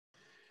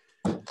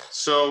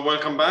So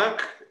welcome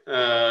back.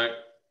 I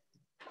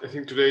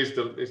think today is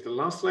the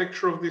last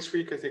lecture of this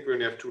week. I think we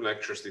only have 2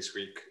 lectures this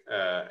week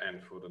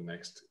and for the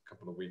next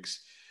couple of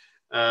weeks.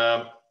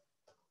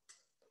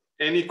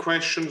 Any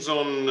questions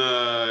on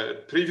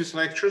previous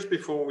lectures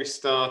before we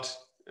start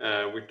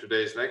with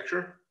today's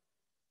lecture?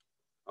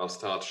 I'll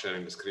start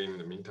sharing the screen in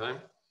the meantime.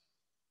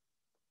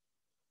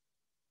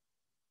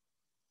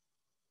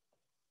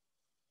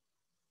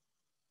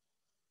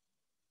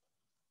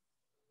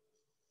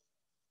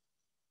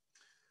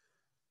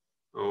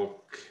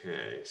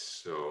 Okay,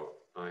 so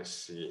I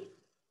see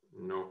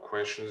no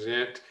questions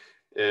yet.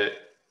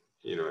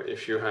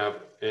 If you have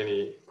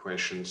any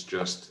questions,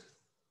 just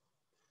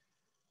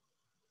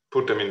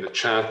put them in the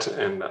chat,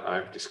 and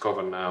I've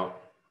discovered now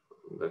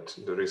that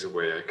there is a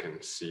way I can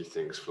see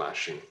things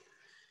flashing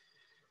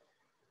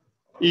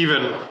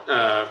even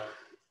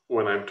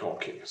when I'm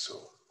talking.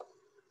 So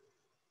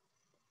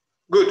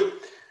good.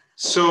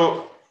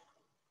 So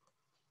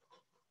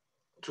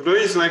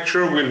today's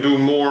lecture will do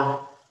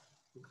more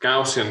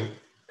Gaussian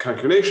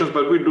calculations,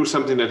 but we'll do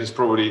something that is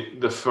probably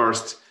the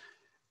first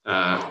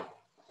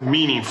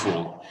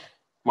meaningful,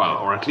 well,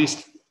 or at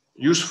least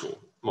useful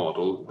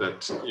model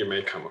that you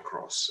may come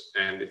across,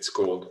 and it's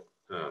called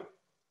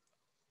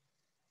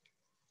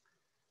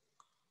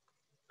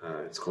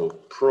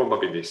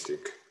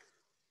probabilistic.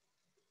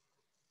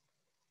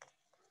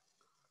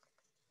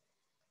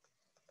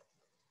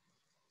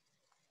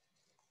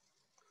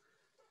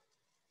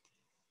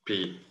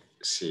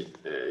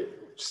 PCA,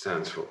 which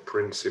stands for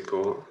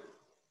Principal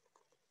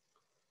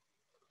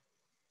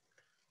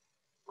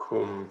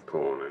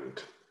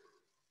Component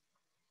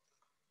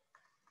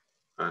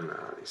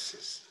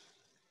Analysis.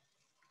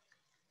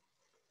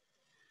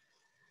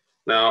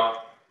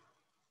 Now,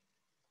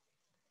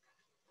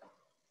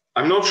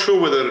 I'm not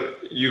sure whether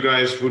you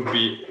guys would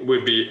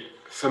be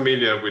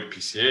familiar with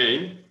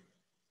PCA.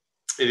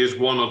 It is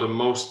one of the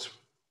most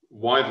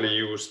widely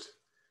used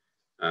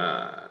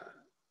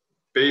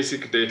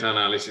basic data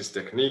analysis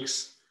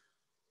techniques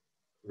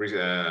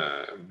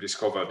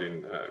discovered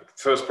in,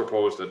 first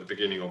proposed at the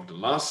beginning of the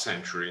last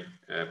century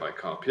by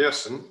Carl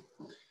Pearson.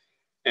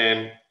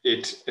 And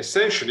it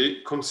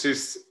essentially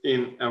consists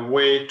in a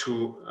way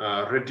to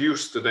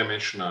reduce the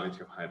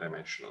dimensionality of high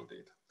dimensional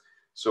data.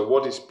 So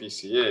what is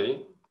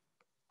PCA?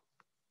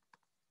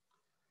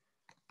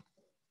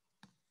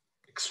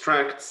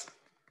 Extracts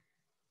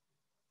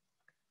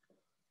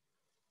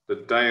the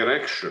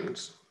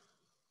directions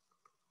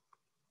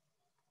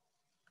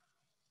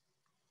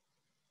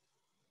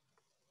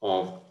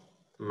of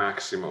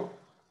maximal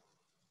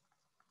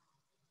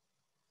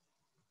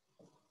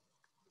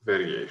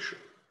variation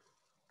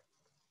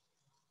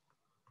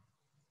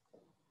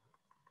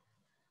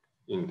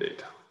in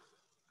data.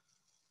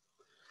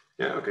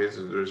 Yeah, okay,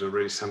 so there's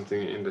already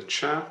something in the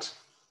chat.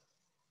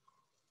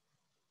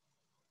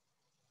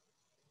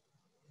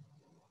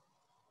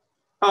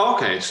 Oh,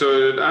 okay,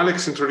 so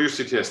Alex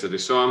introduced it yesterday,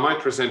 so I might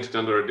present it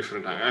under a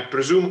different angle. I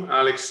presume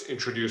Alex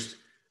introduced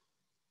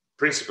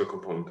principal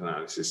component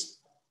analysis,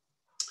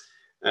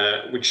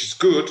 which is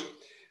good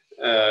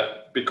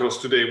because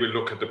today we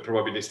look at the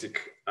probabilistic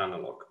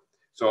analog.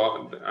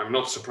 So I'm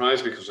not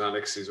surprised because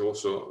Alex is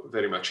also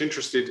very much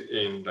interested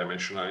in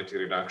dimensionality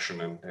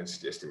reduction and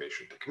density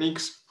estimation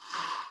techniques.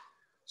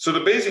 So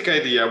the basic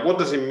idea, what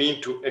does it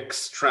mean to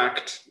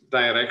extract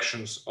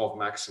directions of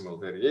maximal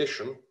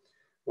variation?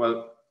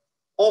 Well,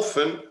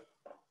 often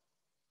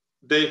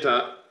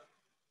data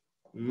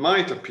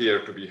might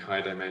appear to be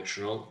high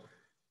dimensional,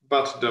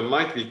 but there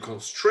might be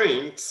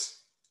constraints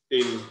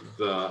in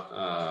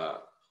the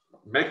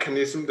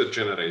mechanism that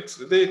generates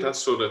the data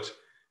so that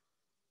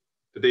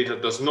the data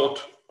does not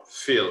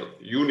fill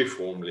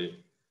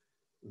uniformly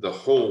the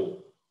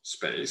whole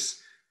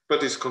space,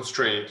 but is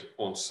constrained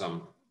on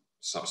some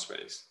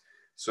subspace.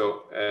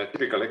 So a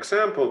typical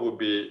example would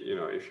be,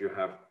 if you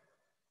have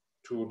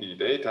 2D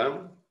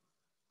data,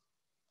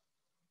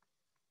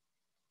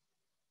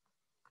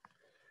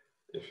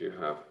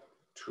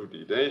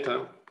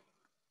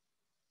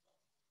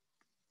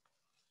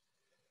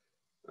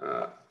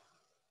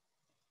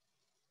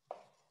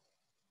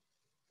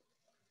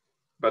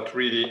 but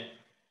really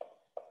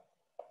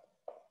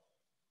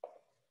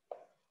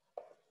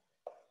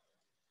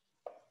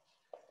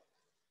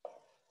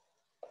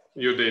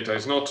your data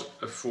is not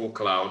a full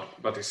cloud,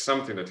 but is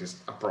something that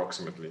is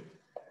approximately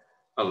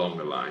along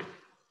the line.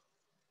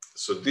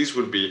 So this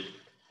would be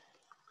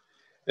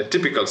a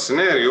typical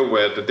scenario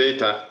where the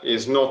data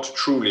is not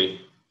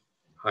truly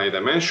high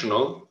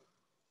dimensional,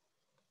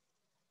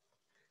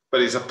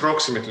 but is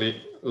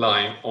approximately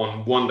lying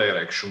on one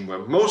direction where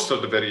most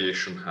of the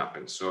variation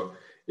happens. So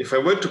if I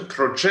were to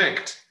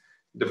project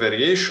the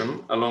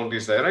variation along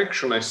this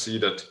direction, I see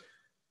that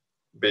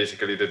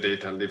basically the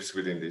data lives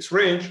within this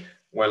range,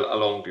 while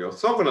along the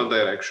orthogonal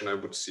direction, I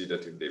would see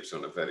that it lives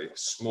on a very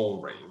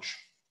small range,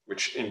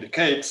 which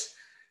indicates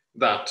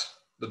that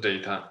the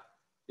data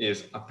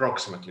is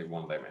approximately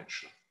one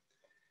dimensional.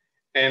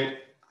 And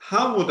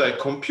how would I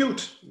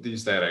compute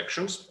these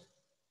directions?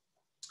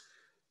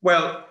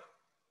 Well,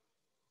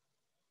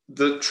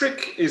 the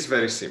trick is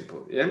very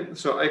simple. Yeah.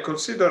 So I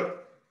consider,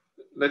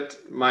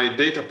 let my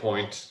data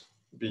point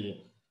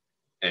be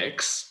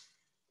x,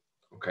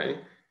 okay,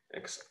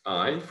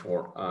 xi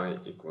for I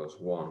equals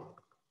 1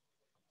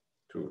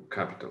 to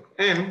capital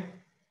N.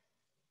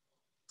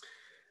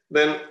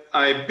 Then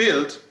I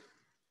build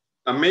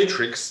a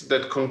matrix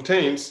that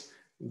contains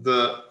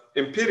the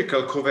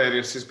empirical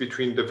covariances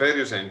between the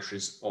various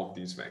entries of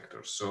these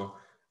vectors. So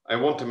I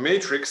want a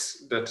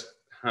matrix that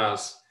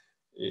has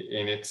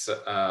in its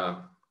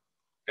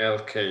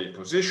LK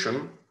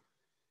position,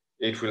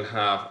 it will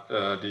have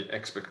the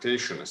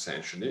expectation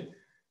essentially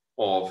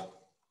of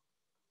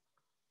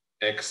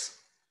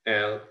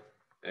XL,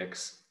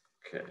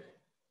 XK.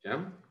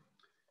 Yeah.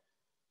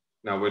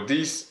 Now with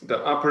these,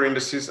 the upper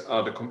indices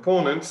are the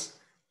components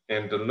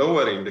and the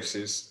lower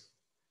indices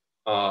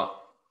are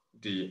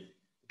the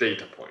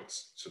data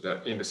points. So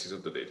they're indices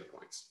of the data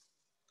points.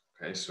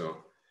 Okay, so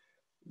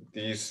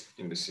these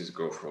indices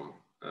go from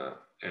L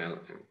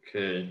and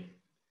K,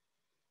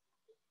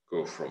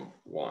 go from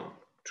 1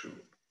 to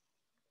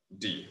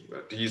D,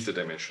 where D is the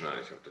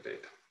dimensionality of the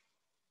data.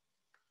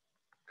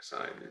 Xi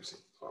lives in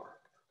R.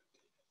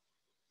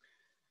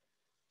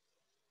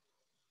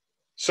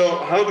 So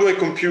how do I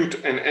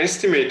compute an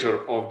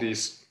estimator of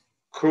this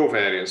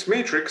covariance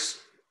matrix?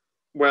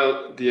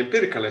 Well, the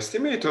empirical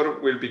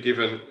estimator will be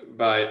given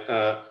by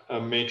a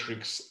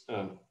matrix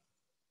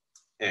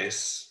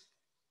S,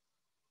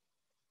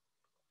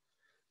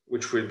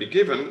 which will be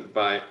given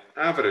by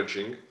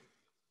averaging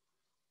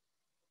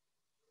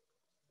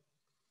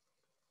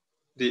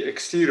the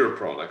exterior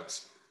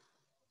products.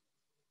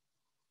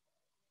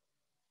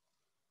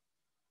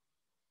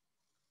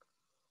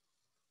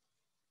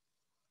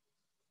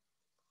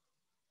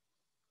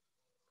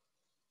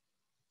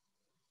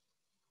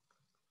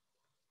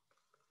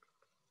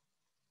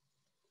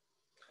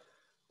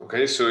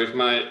 Okay, so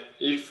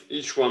if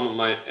each one of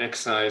my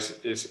xi's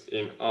is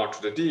in R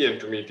to the D, and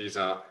to me these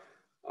are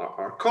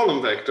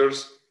column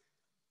vectors,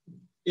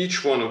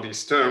 each one of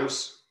these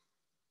terms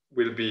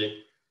will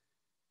be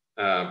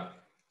a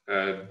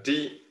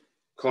D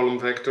column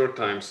vector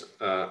times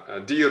a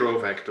D row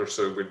vector,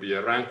 so it will be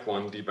a rank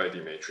 1 D by D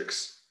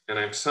matrix, and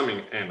I'm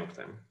summing n of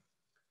them,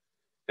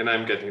 and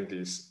I'm getting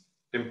this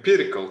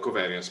empirical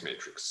covariance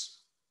matrix.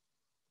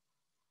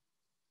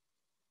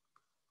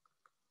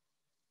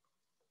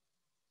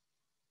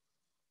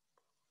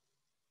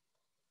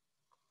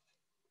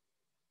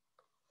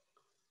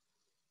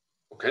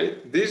 Okay,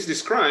 this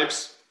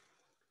describes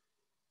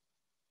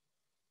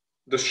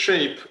the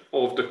shape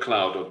of the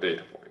cloud of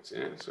data points.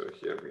 Yeah? So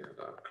here we have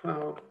our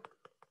cloud,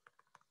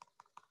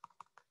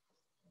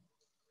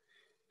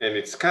 and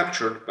it's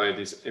captured by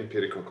this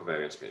empirical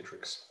covariance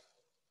matrix.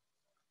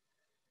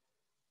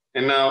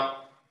 And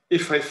now,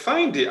 if I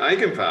find the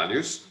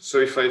eigenvalues, so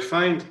if I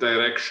find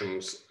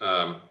directions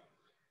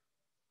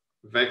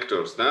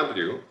vectors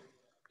W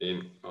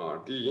in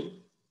RD,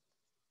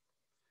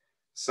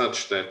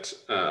 such that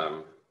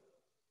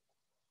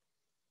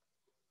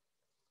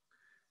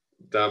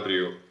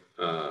W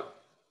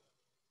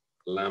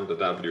lambda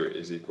W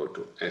is equal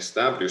to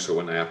SW, so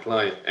when I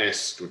apply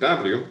S to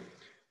W,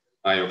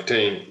 I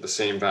obtain the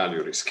same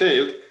value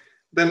rescaled,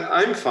 then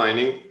I'm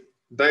finding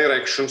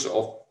directions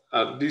of,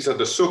 these are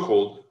the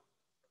so-called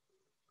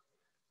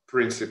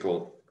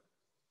principal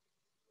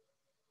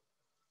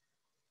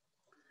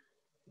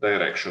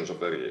directions of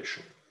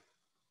variation.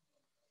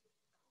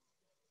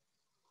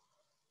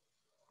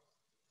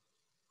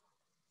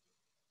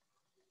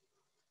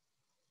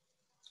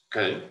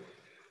 Okay,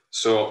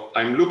 so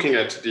I'm looking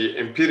at the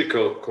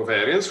empirical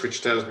covariance,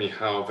 which tells me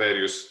how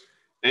various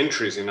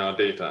entries in our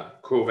data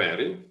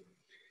covary,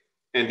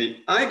 and the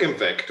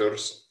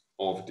eigenvectors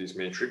of this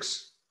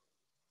matrix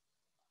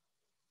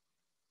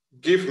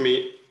give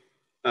me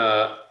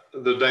the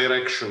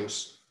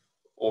directions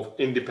of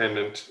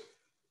independent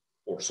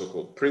or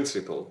so-called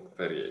principal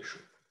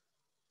variation.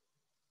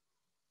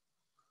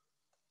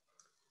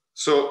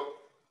 So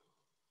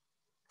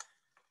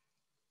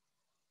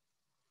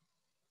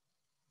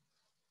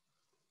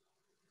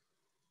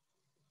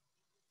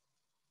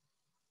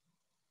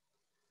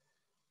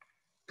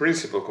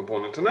principal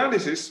component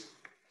analysis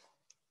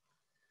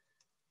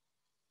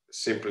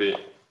simply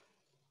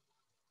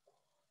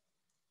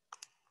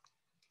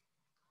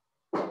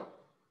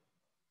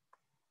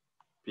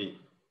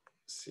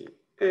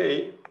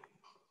PCA.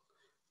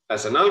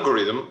 As an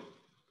algorithm,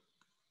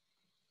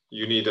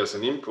 you need as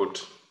an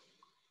input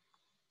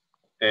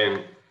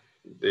n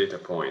data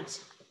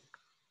points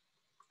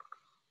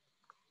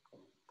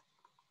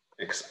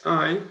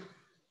xi,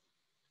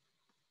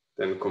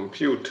 then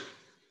compute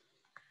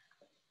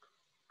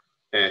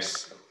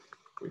S,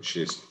 which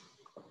is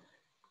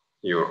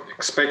your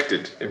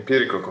expected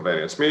empirical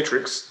covariance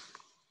matrix,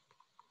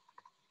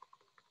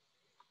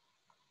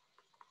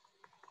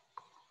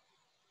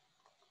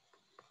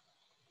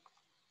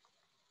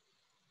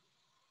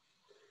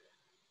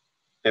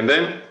 and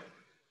then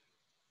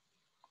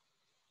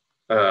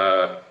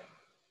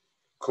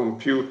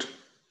compute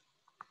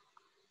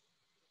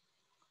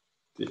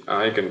the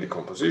eigen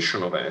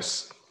decomposition of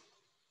S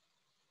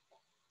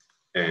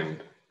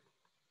and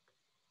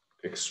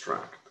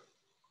extract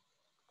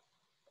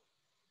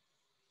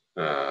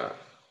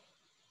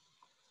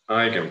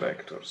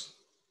eigenvectors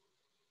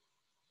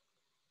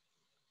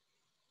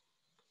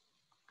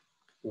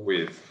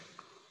with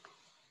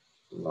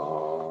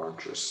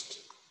largest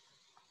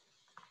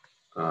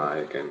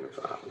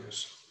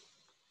eigenvalues.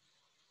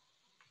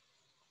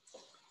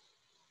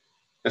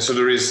 And so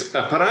there is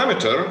a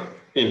parameter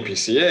in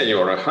PCA,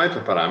 or a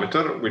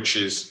hyperparameter, which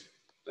is,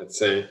 let's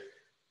say,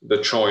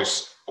 the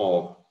choice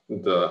of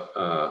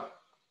the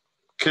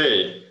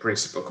K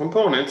principal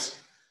components,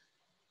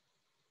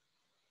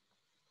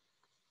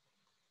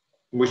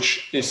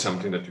 which is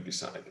something that you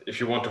decide. If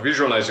you want to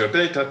visualize your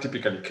data,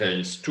 typically K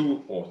is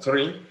 2 or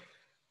 3,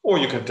 or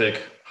you can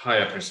take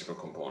higher principal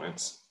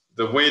components.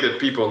 The way that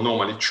people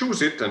normally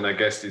choose it, and I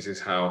guess this is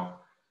how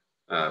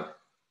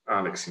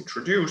Alex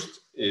introduced,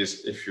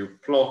 is if you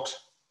plot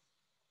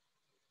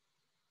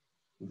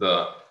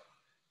the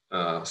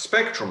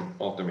spectrum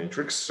of the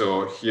matrix.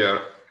 So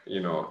here,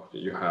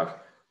 you have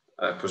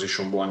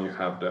position 1, you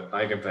have the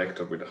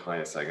eigenvector with the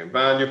highest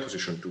eigenvalue,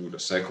 position 2, the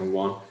second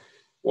one.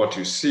 What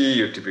you see,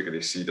 you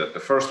typically see that the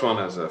first one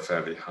has a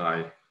fairly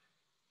high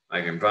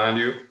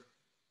eigenvalue.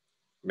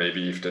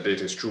 Maybe if the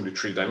data is truly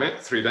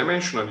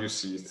three-dimensional, you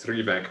see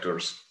three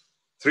eigenvectors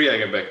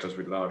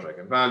with large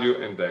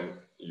eigenvalue, and then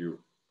you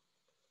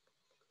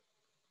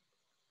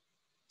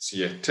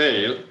see a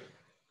tail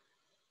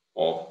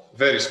of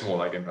very small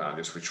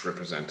eigenvalues which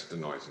represent the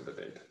noise in the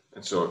data.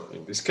 And so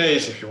in this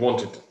case, if you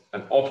wanted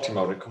an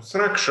optimal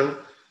reconstruction,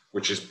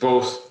 which is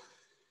both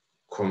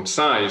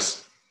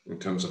concise in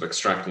terms of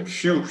extracting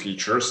few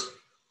features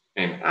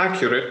and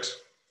accurate,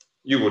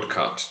 you would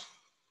cut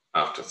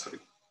after 3.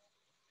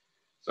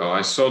 So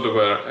I saw there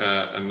were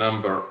a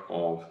number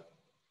of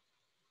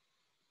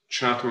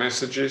chat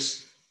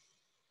messages.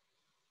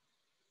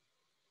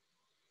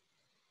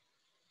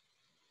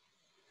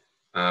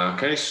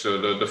 Okay, so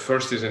the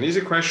first is an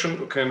easy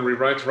question. Can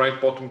rewrite right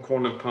bottom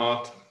corner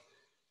part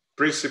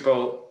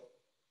principal,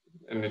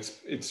 and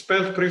it's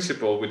spelled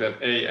principal with an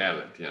AL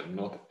at the end,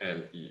 not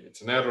LE.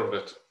 It's an error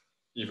that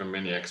even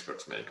many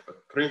experts make,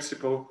 but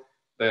principal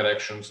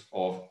directions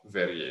of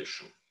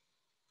variation.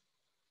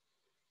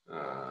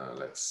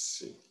 Let's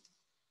see.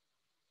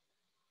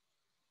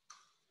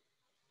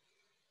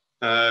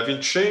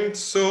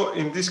 Vincenzo,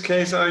 in this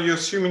case, are you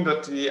assuming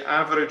that the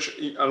average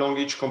along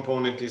each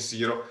component is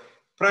 0?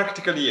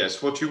 Practically,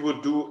 yes. What you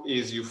would do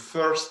is you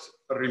first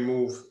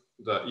remove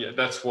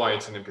that's why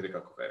it's an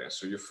empirical covariance.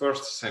 So you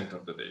first center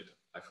the data.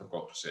 I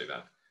forgot to say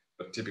that.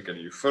 But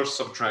typically, you first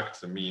subtract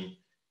the mean,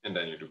 and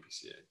then you do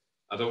PCA.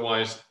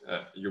 Otherwise,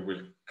 you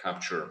will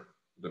capture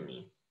the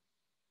mean.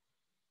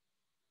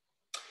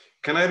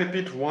 Can I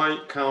repeat why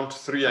count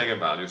 3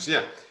 eigenvalues?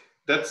 Yeah,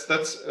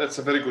 that's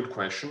a very good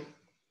question.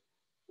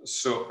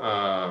 So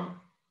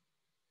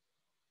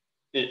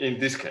in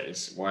this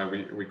case, why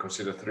we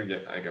consider 3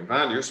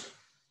 eigenvalues.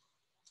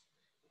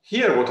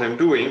 Here, what I'm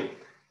doing,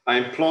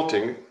 I'm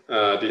plotting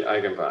the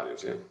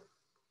eigenvalues. Yeah?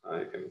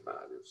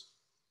 Eigenvalues.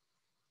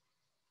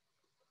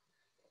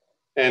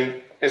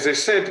 And as I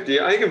said, the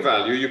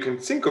eigenvalue, you can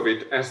think of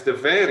it as the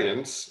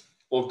variance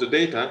of the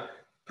data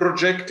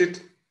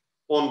projected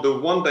on the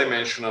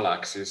one-dimensional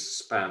axis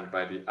spanned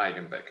by the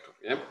eigenvector.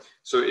 Yeah?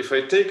 So if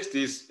I take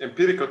this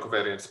empirical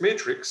covariance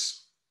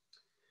matrix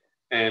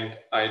and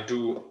I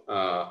do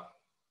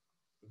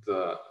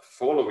the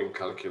following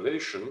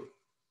calculation,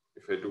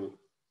 if I do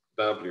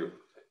W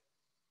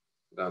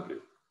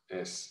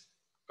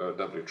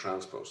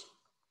transpose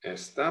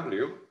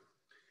SW,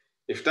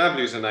 if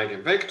W is an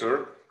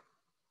eigenvector,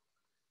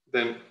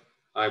 then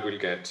I will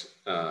get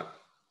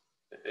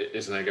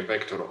is an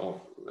eigenvector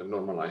of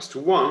normalized to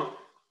 1,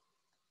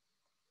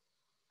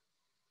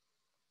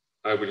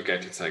 I will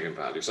get its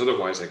eigenvalues.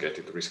 Otherwise, I get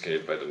it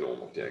rescaled by the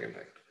norm of the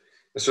eigenvector.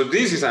 So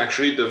this is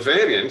actually the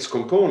variance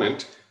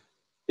component.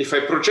 If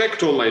I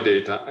project all my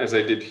data, as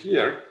I did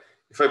here,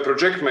 if I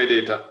project my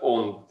data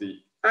on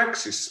the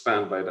axis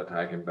spanned by that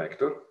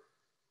eigenvector,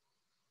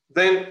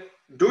 then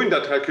doing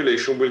that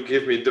calculation will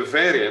give me the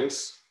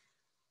variance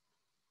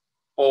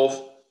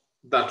of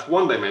that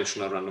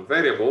one-dimensional random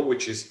variable,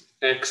 which is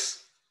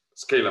X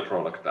scalar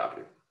product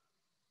W.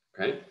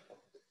 Okay?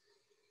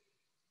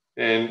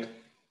 And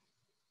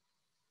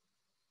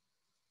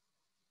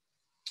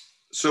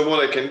so what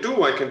I can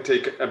do, I can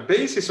take a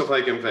basis of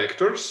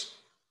eigenvectors,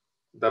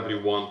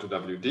 W1 to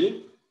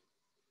WD.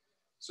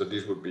 So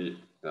this would be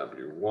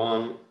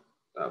W1,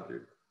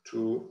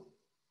 W2,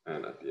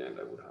 and at the end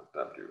I would have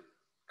W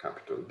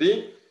capital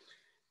D,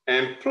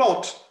 and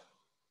plot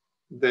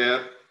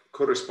their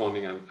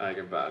corresponding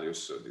eigenvalues.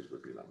 So this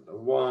would be lambda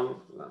 1,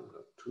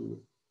 lambda 2,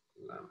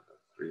 lambda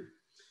 3.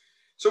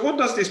 So what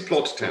does this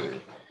plot tell me?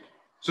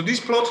 So this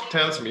plot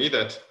tells me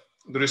that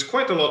there is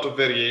quite a lot of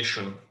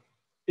variation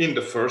in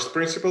the first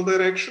principal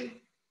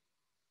direction,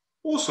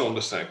 also on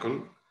the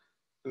second,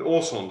 and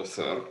also on the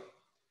third.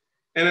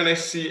 And then I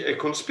see a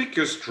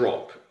conspicuous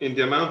drop in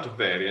the amount of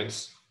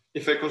variance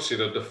if I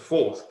consider the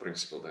fourth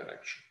principal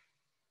direction.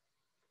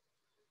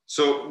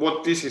 So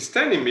what this is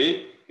telling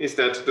me is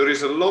that there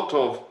is a lot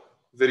of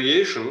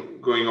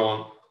variation going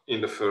on in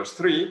the first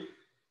three,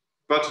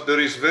 but there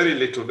is very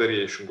little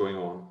variation going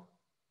on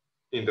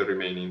in the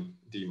remaining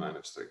d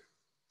minus 3.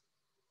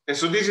 And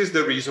so this is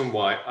the reason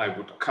why I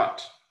would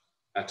cut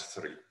at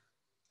 3.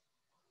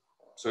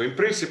 So in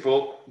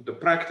principle, the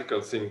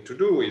practical thing to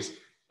do is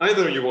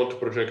either you want to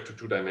project to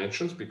 2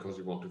 dimensions because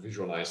you want to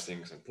visualize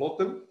things and plot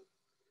them,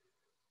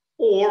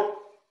 or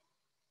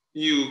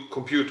you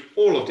compute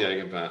all of the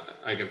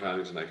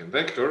eigenvalues and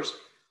eigenvectors.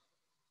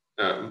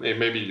 And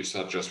maybe you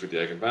start just with the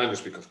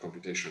eigenvalues because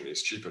computation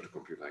is cheaper to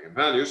compute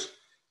eigenvalues.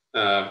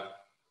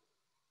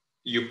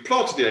 You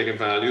plot the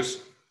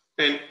eigenvalues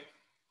and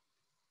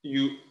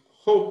you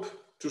hope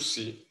to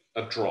see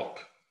a drop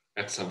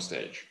at some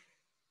stage.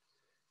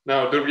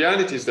 Now, the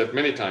reality is that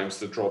many times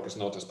the drop is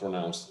not as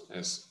pronounced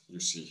as you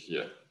see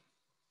here.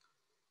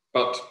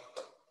 But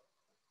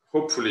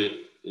hopefully,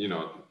 you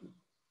know,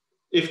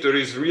 if there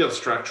is real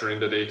structure in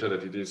the data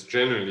that it is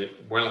generally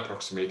well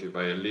approximated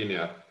by a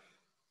linear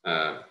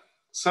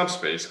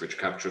subspace which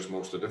captures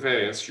most of the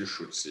variance, you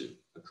should see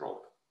a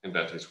drop, and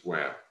that is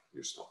where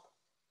you stop.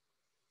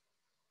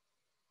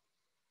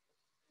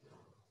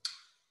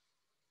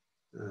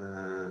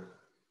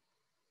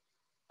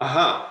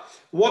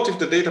 What if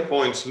the data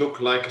points look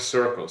like a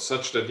circle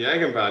such that the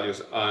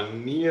eigenvalues are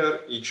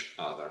near each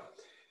other?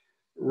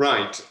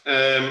 Right.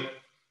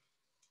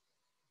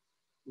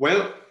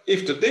 Well,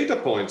 if the data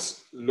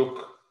points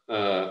look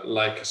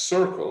like a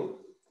circle,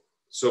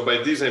 so by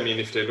this I mean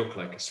if they look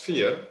like a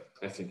sphere,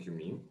 I think you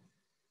mean,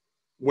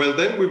 well,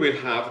 then we will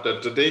have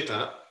that the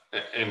data,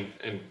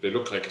 and they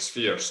look like a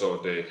sphere, so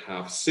they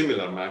have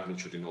similar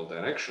magnitude in all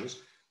directions,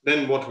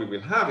 then what we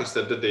will have is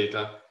that the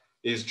data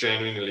is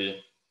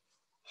genuinely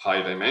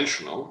high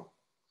dimensional.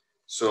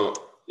 So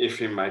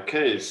if in my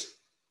case,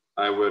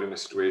 I were in a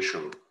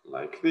situation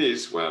like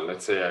this, well,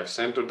 let's say I've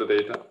centered the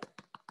data,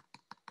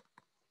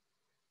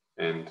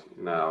 and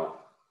now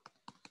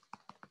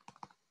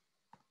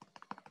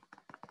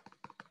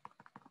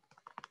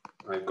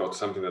I've got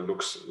something that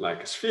looks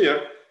like a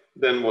sphere,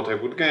 then what I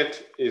would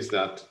get is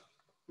that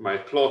my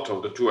plot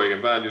of the 2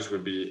 eigenvalues will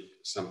be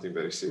something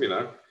very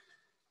similar.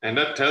 And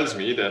that tells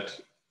me that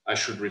I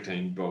should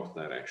retain both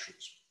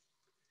directions.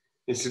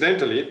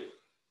 Incidentally,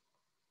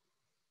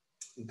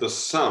 the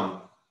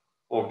sum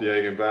of the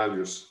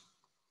eigenvalues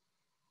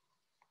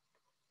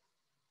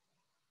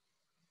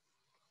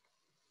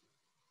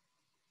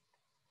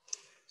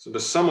so the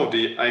sum of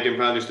the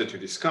eigenvalues that you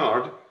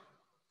discard,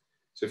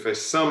 so if I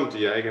sum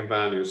the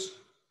eigenvalues,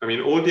 I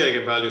mean, all the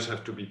eigenvalues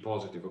have to be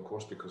positive, of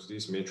course, because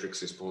this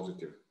matrix is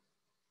positive,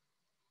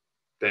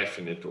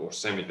 definite or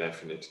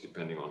semi-definite,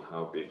 depending on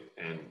how big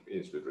n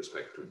is with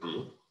respect to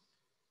d.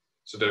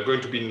 So they're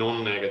going to be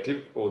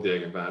non-negative, all the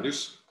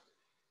eigenvalues.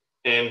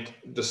 And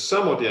the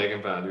sum of the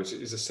eigenvalues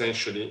is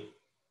essentially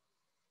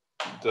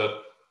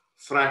the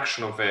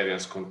fraction of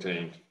variance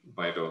contained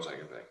by those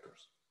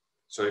eigenvectors.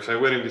 So if I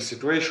were in this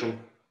situation,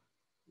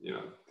 you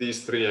know,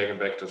 these 3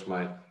 eigenvectors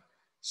might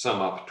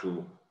sum up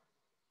to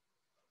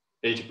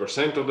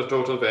 80% of the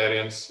total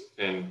variance,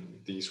 and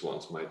these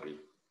ones might be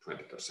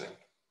 20%.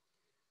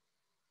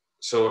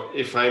 So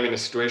if I'm in a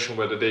situation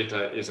where the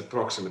data is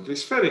approximately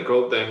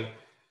spherical, then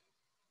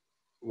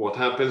what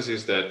happens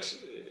is that,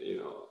 you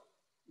know,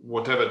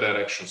 whatever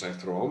directions I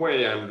throw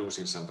away, I'm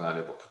losing some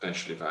valuable,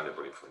 potentially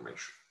valuable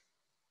information,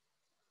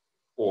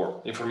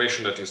 or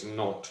information that is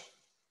not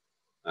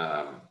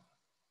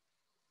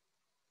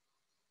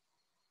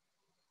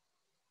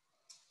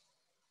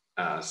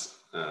as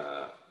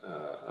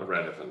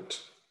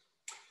relevant.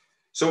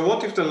 So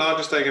what if the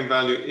largest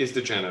eigenvalue is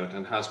degenerate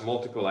and has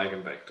multiple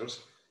eigenvectors?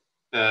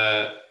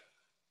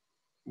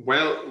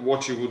 Well,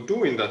 what you would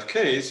do in that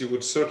case, you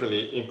would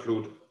certainly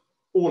include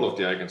all of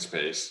the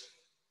eigenspace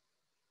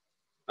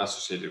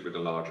associated with the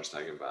largest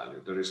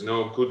eigenvalue. There is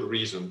no good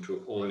reason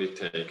to only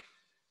take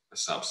a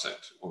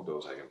subset of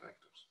those eigenvectors.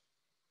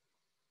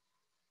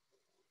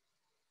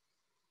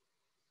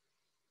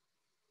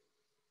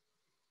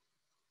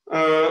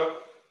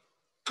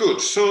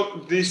 Good,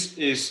 so this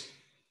is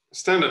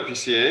standard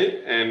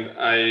PCA, and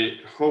I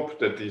hope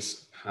that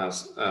this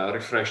has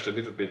refreshed a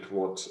little bit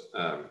what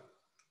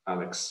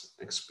Alex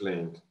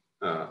explained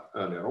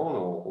earlier on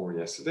or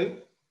yesterday.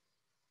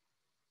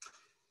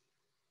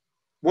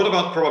 What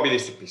about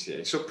probabilistic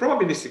PCA? So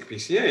probabilistic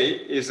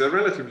PCA is a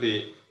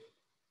relatively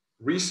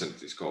recent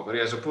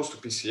discovery as opposed to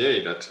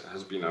PCA that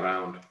has been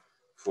around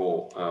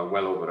for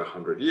well over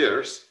 100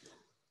 years.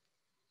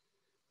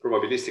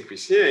 Probabilistic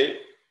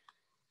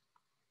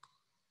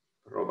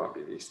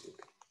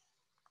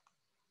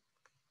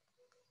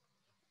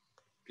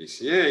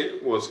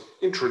PCA was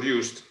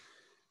introduced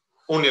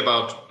only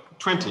about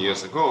 20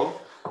 years ago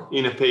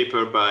in a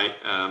paper by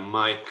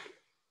Mike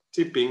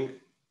Tipping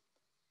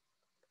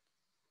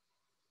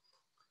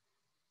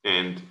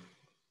and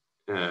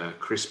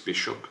Chris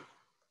Bishop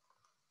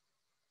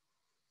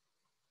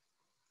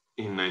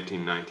in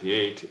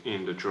 1998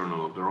 in the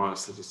Journal of the Royal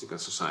Statistical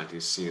Society,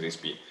 Series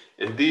B.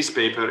 And this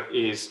paper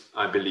is,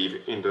 I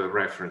believe, in the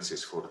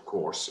references for the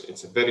course.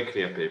 It's a very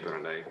clear paper,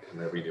 and I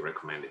really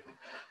recommend it.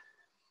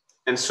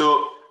 And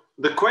so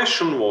the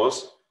question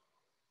was,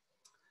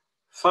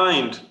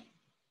 find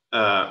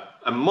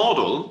a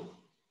model.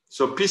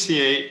 So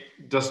PCA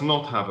does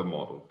not have a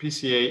model.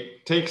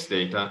 PCA takes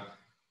data,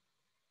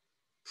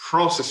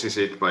 processes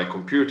it by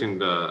computing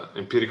the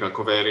empirical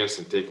covariance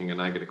and taking an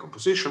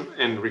eigendecomposition,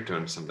 and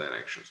returns some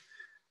directions.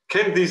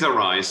 Can these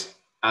arise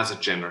as a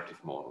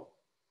generative model?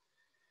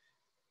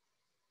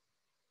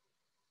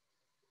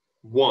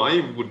 Why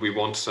would we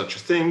want such a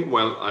thing?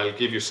 Well, I'll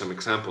give you some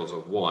examples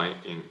of why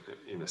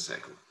in a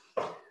second.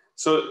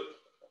 So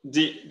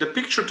the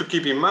picture to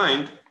keep in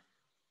mind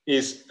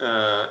is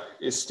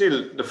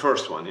still the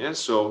first one. Yeah?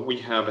 So we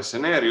have a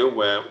scenario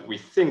where we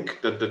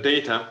think that the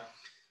data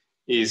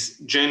is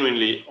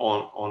genuinely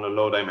on a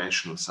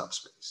low-dimensional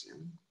subspace, yeah?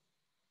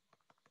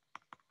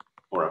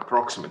 Or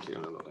approximately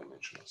on a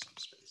low-dimensional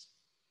subspace.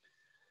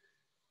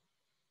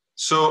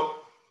 So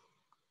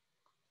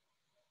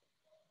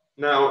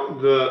now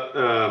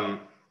the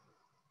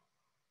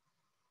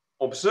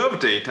observed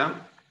data,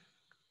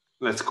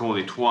 let's call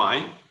it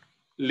Y,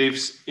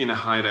 lives in a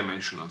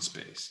high-dimensional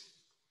space.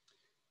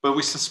 But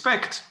we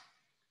suspect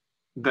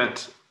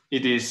that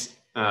it is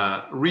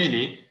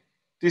really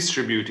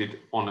distributed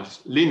on a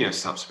linear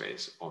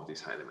subspace of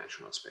this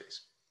high-dimensional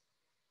space.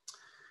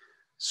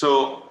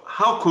 So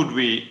how could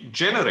we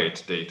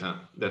generate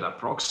data that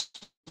approximately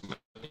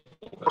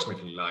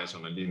lies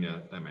on a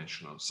linear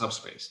dimensional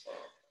subspace?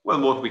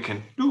 Well, what we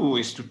can do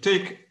is to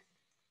take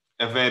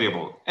a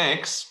variable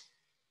x,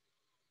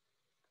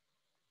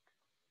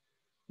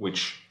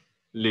 which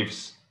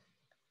lives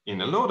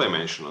in a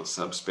low-dimensional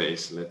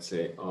subspace, let's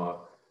say R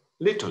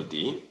little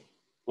d,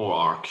 or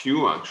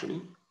RQ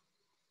actually,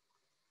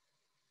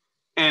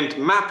 and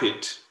map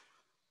it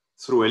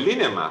through a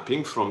linear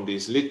mapping from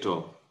this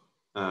little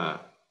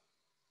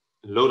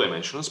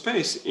low-dimensional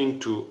space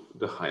into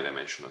the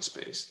high-dimensional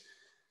space.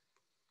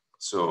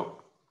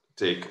 So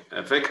take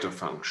a vector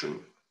function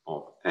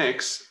of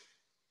x,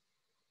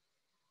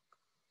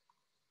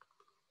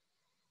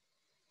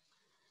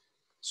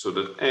 so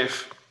that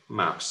f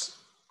maps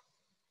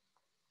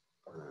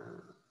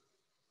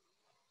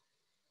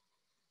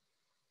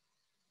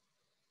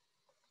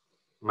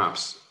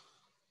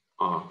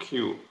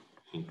RQ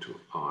into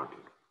RD.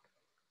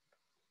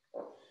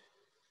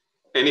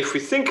 And if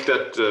we think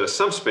that the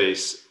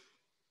subspace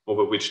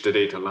over which the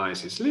data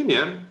lies is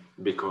linear,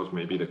 because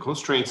maybe the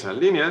constraints are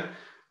linear,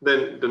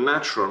 then the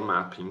natural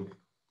mapping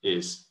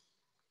is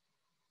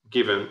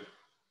given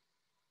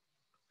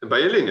by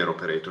a linear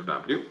operator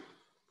W.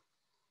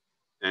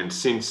 And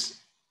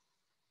since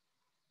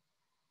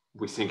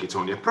we think it's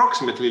only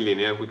approximately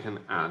linear, we can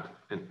add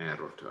an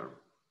error term.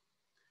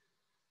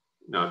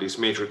 Now this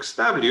matrix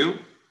W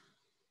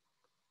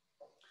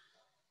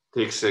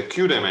takes a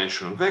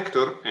q-dimensional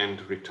vector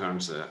and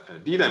returns a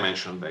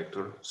d-dimensional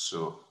vector.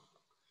 So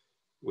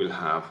we'll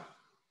have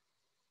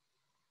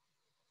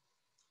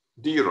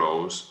d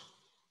rows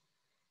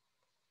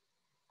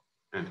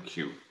and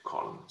q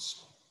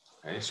columns.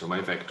 Okay, so my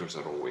vectors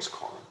are always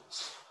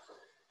columns.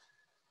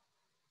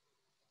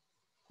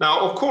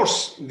 Now, of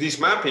course, this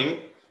mapping,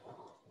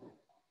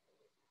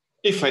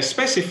 if I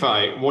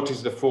specify what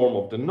is the form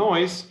of the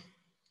noise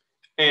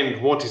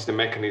and what is the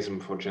mechanism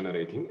for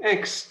generating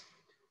x,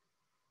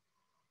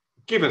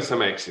 given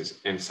some x's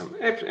and some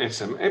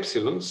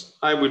epsilons,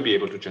 I will be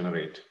able to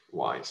generate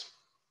y's.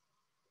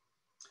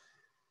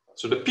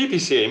 So the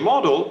PPCA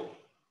model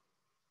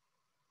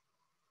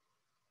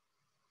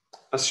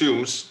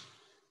assumes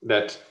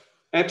that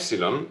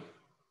epsilon,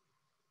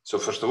 so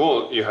first of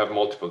all, you have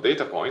multiple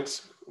data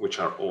points, which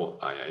are all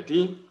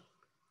IID.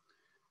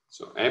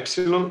 So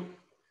epsilon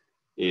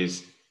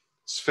is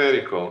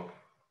spherical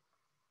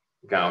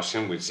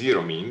Gaussian with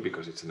zero mean,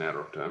 because it's an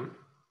error term.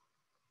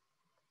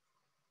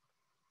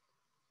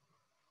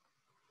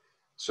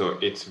 So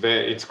its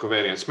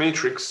covariance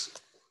matrix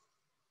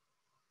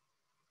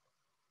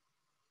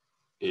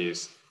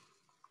is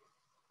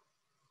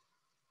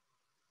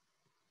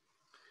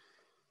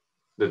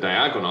the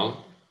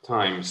diagonal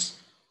times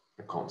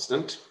a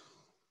constant,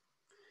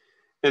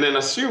 and then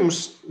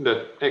assumes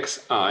that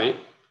xi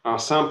are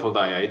sampled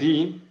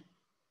IID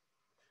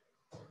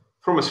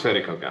from a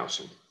spherical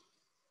Gaussian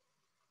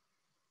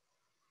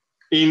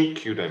in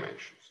q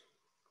dimensions.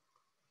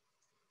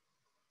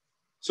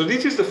 So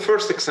this is the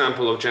first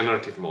example of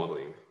generative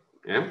modeling,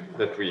 yeah,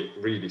 that we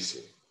really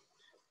see.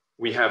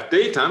 We have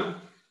data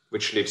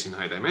which lives in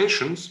high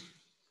dimensions,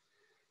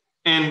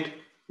 and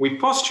we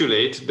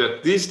postulate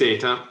that this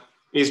data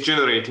is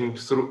generated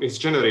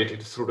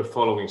through the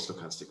following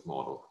stochastic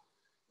model.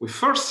 We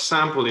first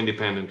sample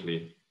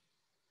independently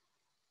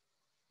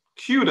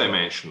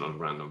q-dimensional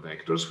random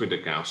vectors with a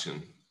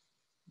Gaussian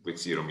with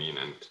zero mean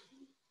and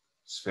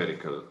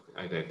spherical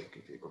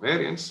identity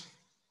covariance.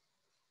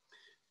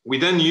 We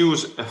then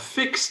use a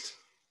fixed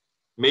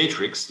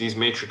matrix. This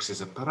matrix is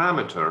a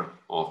parameter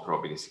of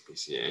probabilistic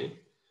PCA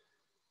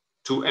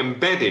to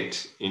embed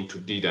it into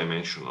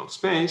d-dimensional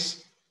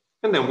space,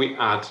 and then we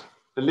add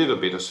a little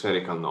bit of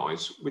spherical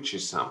noise, which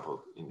is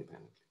sampled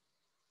independently.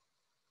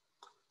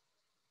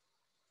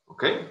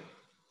 Okay?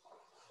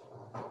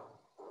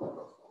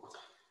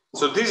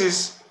 So this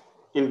is,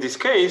 in this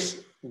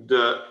case,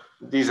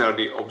 these are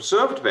the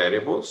observed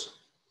variables.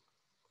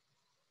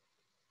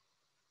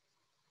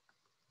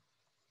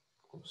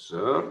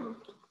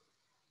 Observed.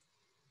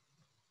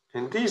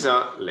 And these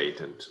are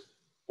latent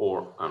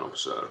or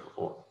unobserved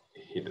or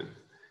hidden.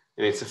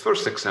 And it's the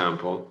first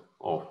example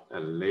of a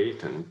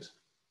latent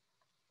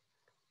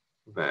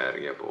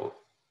variable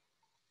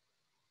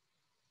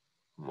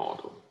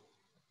model.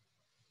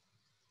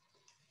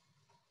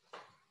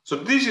 So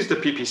this is the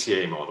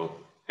PPCA model.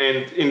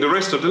 And in the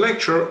rest of the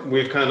lecture,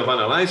 we'll kind of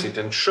analyze it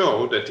and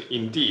show that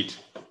indeed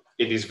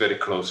it is very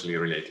closely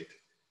related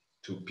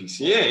to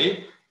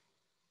PCA,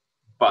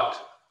 but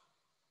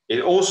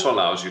it also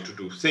allows you to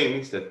do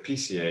things that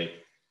PCA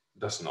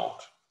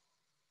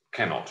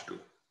cannot do.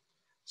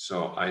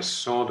 So I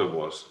saw there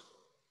was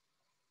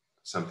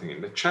something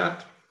in the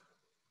chat.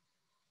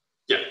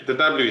 Yeah, the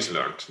W is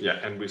learned. Yeah,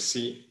 and we'll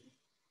see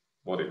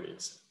what it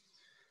means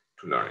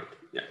to learn it.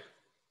 Yeah.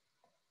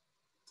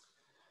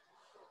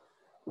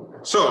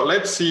 So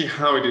let's see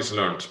how it is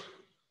learned.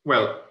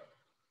 Well,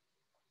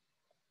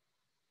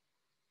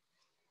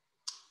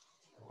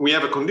 we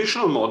have a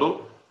conditional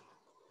model.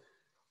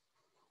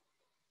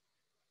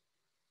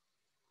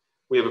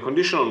 We have a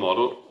conditional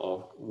model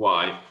of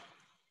y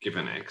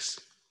given x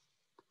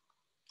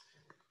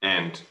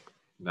and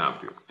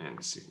w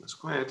and sigma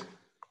squared,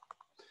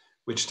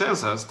 which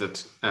tells us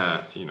that,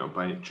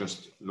 by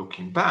just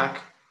looking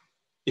back,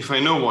 if I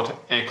know what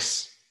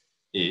x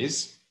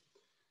is,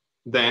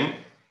 then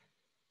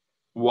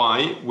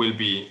y will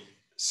be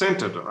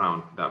centered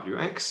around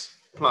wx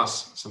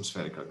plus some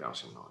spherical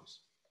Gaussian noise.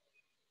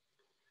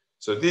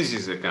 So this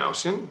is a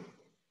Gaussian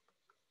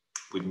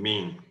with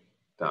mean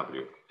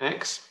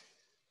wx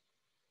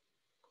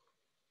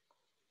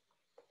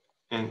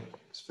and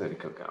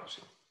spherical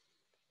Gaussian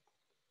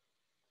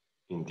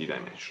in d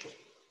dimensions.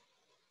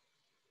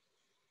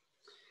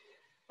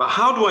 But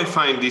how do I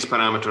find these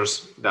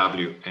parameters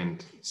w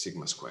and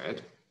sigma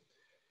squared?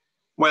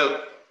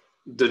 Well,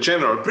 the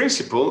general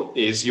principle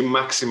is you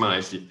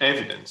maximize the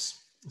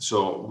evidence.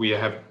 So we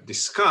have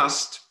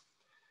discussed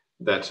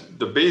that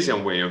the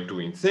Bayesian way of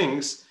doing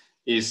things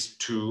is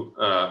to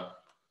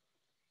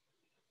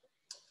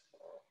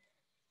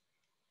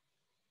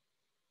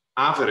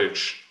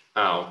average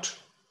out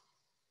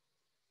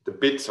the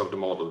bits of the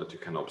model that you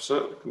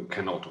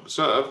cannot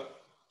observe.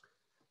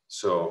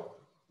 So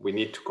we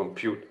need to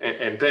compute,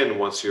 and then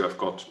once you have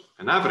got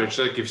an average,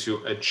 that gives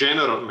you a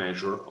general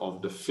measure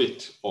of the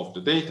fit of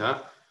the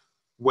data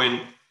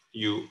when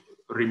you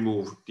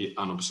remove the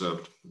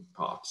unobserved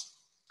parts.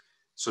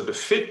 So the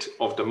fit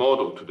of the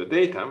model to the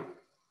data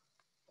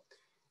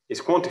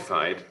is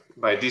quantified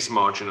by this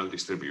marginal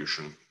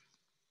distribution,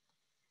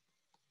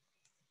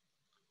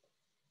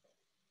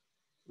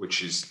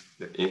 which is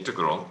the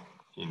integral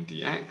in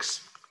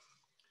dx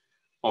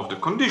of the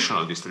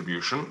conditional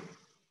distribution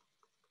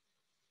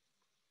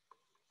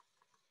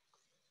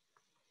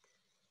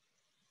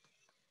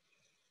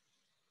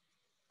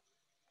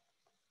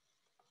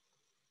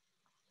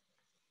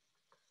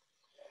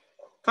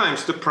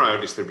times the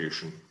prior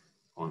distribution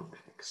on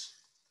x.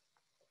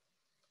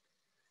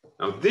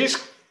 Now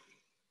this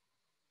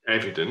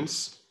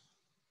evidence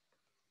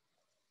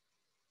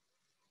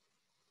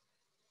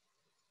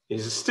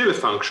is still a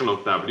function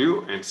of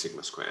w and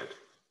sigma squared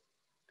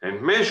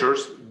and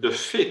measures the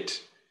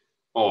fit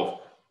of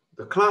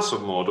the class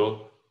of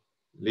model,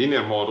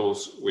 linear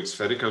models with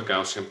spherical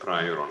Gaussian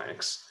prior on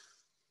x,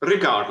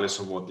 regardless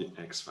of what the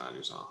x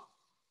values are.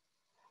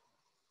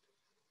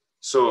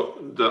 So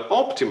the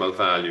optimal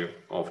value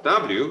of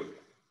w,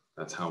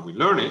 that's how we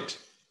learn it,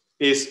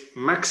 is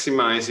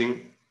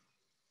maximizing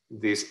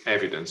this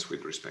evidence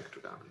with respect to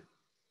w.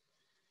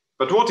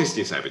 But what is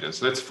this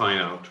evidence? Let's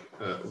find out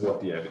what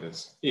the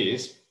evidence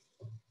is.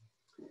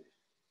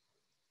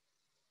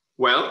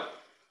 Well,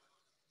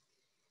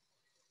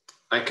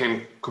 I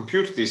can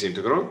compute this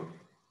integral,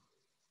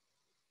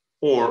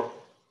 or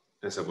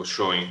as I was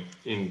showing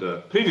in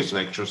the previous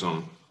lectures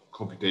on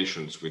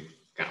computations with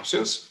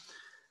Gaussians,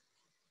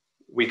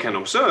 we can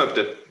observe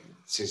that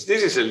since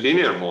this is a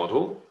linear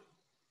model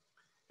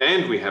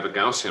and we have a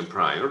Gaussian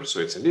prior,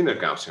 so it's a linear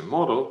Gaussian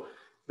model,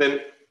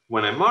 then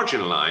when I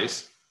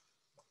marginalize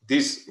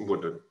this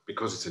would,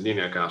 because it's a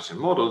linear Gaussian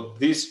model,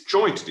 this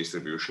joint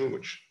distribution,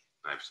 which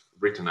I've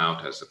written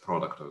out as a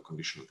product of a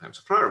conditional times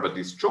a prior, but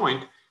this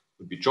joint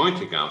would be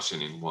jointly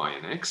Gaussian in y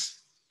and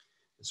x.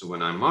 And so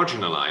when I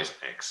marginalize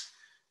x,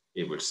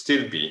 it will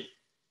still be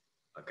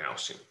a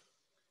Gaussian.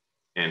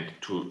 And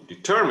to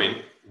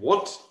determine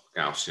what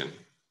Gaussian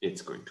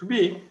it's going to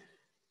be,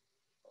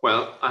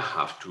 well, I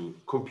have to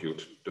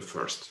compute the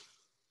first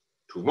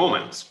two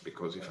moments,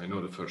 because if I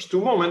know the first two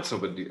moments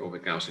of a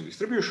Gaussian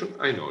distribution,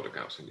 I know the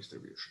Gaussian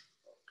distribution.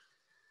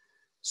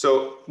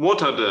 So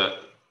what are the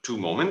two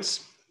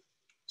moments?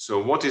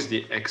 So what is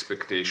the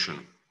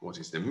expectation? What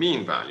is the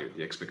mean value,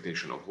 the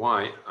expectation of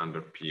y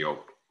under P of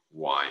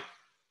y?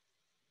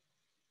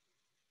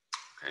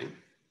 Okay,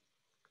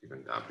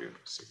 given w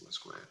sigma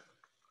squared.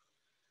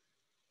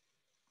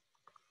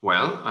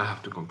 Well, I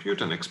have to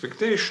compute an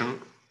expectation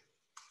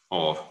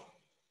of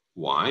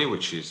y,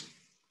 which is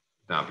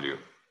w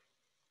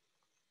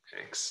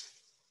x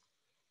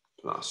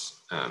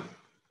plus m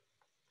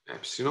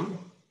epsilon.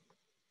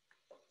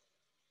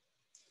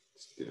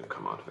 This didn't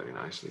come out very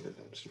nicely, that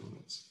epsilon.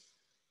 Let's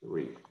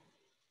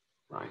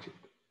rewrite it.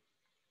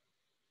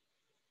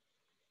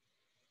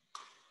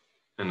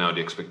 And now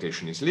the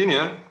expectation is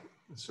linear,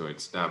 so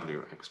it's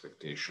w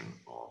expectation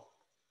of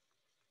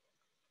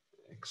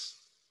x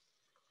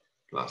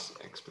plus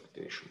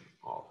expectation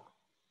of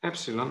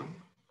epsilon.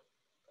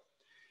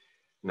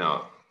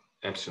 Now,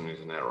 epsilon is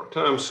an error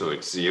term, so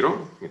it's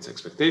 0, it's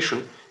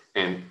expectation,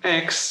 and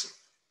x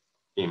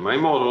in my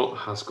model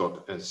has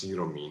got a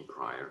 0 mean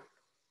prior.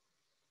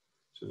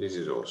 So this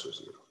is also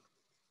 0.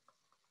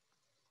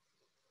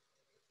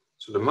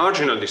 So the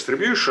marginal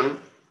distribution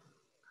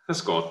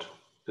has got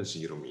a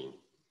 0 mean.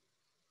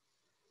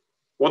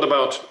 What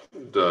about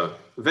the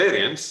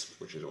variance,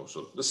 which is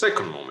also the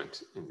second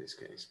moment in this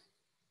case?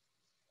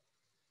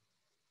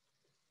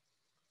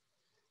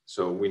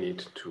 So we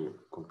need to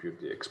compute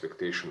the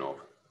expectation of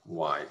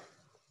y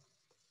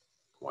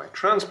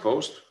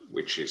transpose,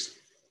 which is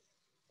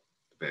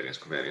the variance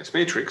covariance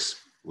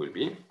matrix will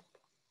be.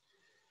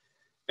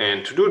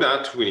 And to do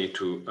that, we need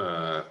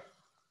to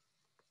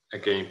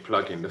again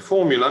plug in the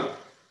formula.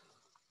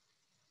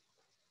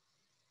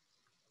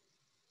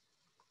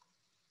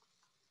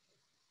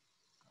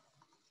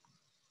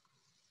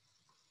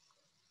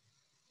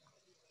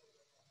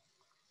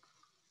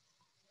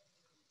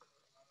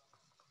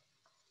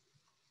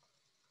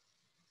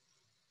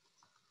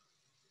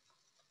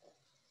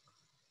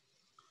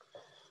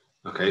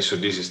 Okay, so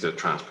this is the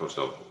transpose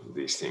of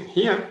this thing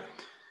here.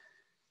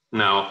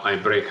 Now I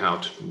break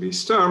out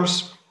these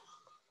terms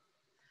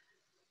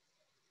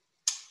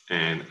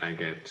and I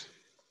get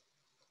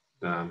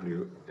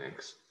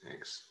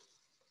wxx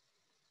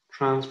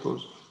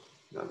transpose,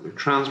 w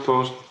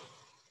transpose.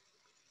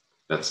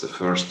 That's the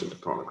first of the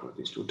product of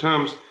these two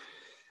terms.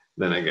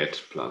 Then I get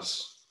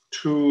plus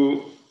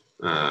 2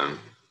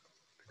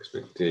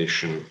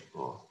 expectation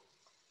of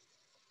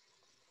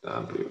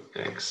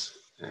wx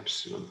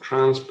epsilon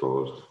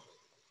transpose.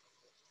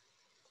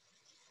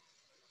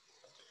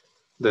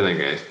 Then I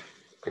get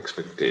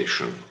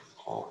expectation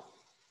of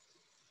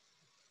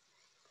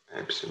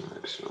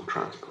epsilon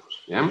transpose.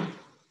 Yeah.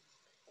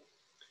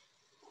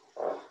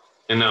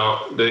 And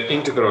now the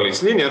integral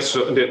is linear,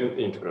 so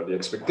the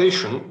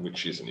expectation,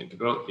 which is an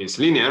integral, is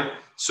linear,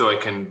 so I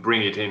can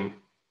bring it in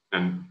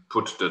and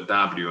put the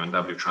w and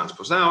w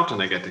transpose out,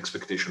 and I get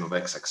expectation of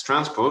xx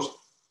transpose.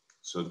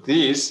 So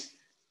this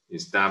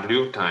is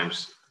w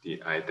times the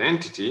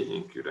identity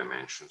in q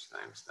dimensions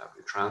times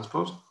w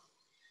transpose.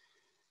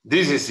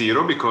 This is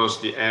 0 because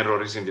the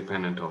error is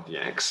independent of the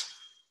x,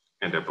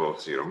 and they're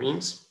both 0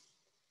 means.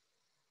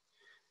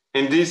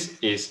 And this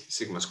is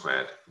sigma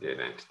squared, the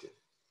identity,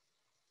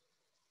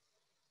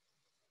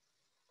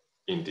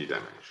 in d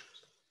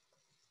dimensions.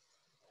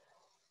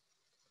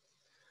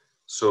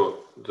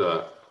 So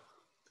the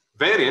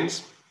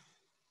variance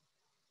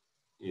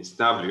is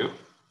w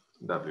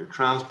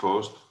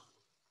transpose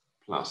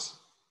plus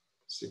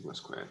sigma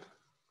squared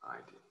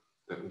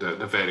ID,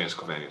 the variance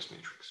covariance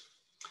matrix.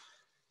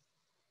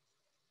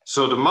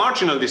 So the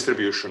marginal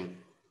distribution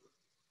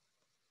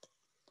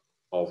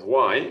of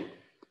y,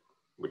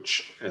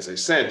 which, as I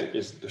said,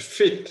 is the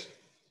fit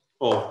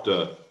of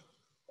the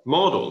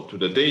model to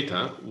the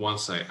data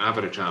once I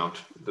average out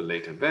the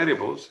latent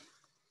variables,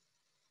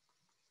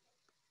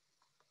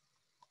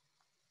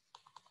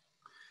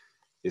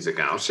 is a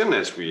Gaussian,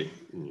 as we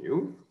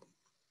knew,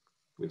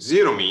 with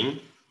 0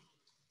 mean.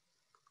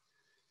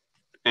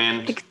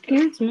 And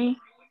excuse me.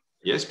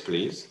 Yes,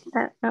 please.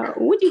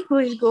 Would you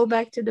please go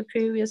back to the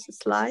previous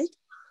slide?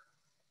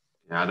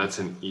 Yeah, that's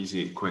an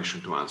easy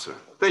question to answer.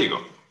 There you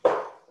go.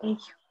 Thank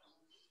you.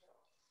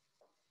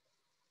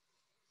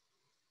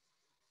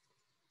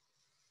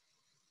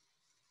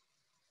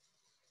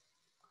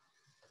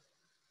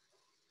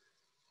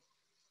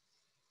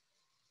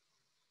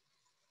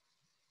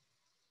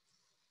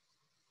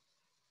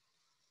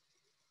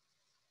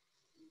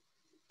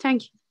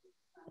 Thank you.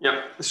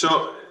 Yeah,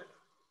 so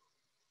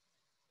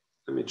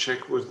let me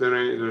check, was there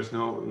any, there's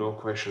no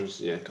questions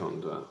yet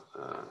on the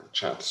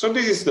chat. So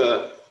this is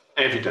the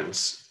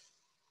evidence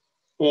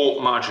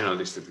or marginal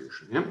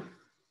distribution, yeah?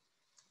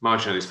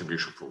 Marginal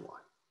distribution for y.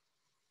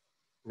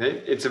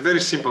 Okay? It's a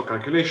very simple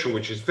calculation,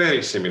 which is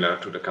very similar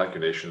to the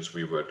calculations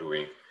we were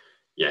doing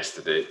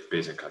yesterday,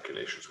 Bayesian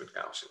calculations with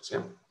Gaussians,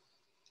 yeah?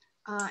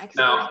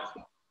 Now,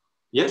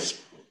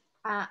 yes?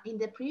 In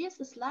the previous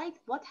slide,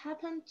 what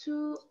happened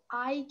to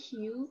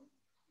IQ?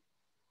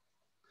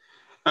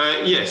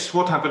 Yes,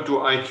 what happened to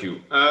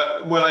IQ?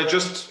 Well, I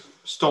just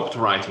stopped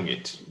writing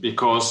it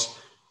because,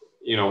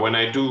 you know, when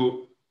I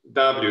do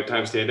W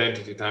times the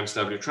identity times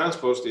W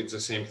transpose, it's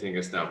the same thing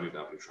as W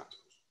transpose.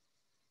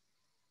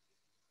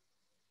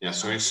 Yeah,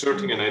 so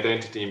inserting an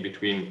identity in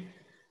between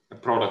a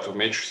product of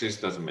matrices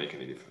doesn't make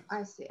any difference.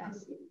 I see, I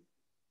see.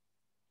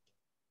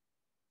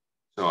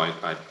 So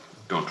I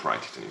don't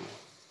write it anymore.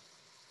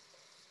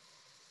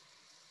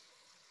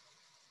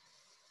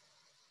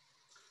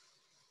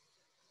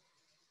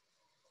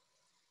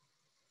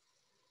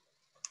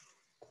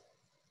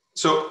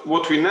 So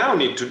what we now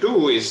need to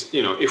do is,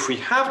 if we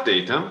have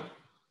data,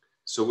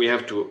 so we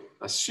have to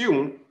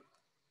assume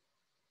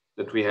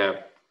that we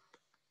have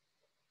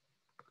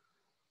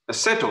a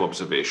set of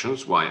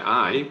observations,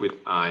 yi, with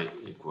I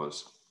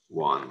equals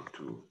 1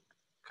 to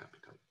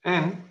capital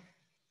N.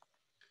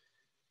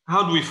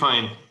 How do we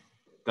find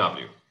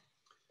W?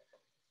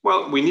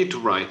 Well, we need to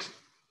write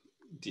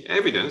the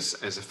evidence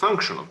as a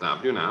function of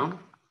W now,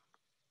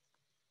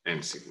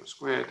 n sigma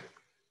squared,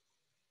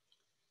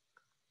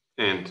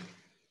 and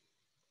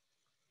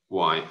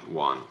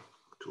y1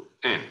 to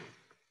n.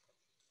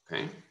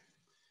 Okay.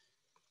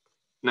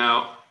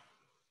 Now,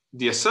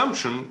 the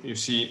assumption, you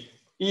see,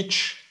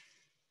 each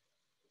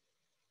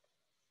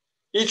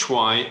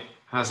y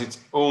has its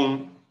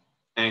own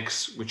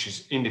x, which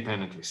is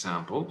independently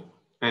sampled,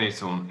 and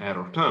its own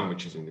error term,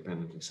 which is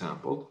independently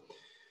sampled.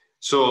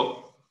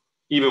 So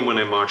even when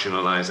I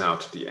marginalize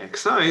out the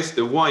xi's,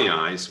 the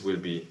yi's will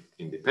be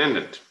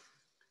independent.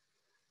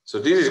 So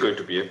this is going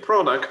to be a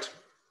product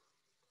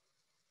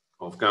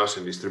of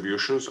Gaussian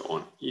distributions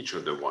on each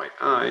of the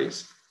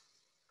yi's,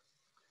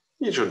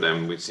 each of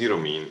them with zero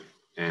mean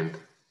and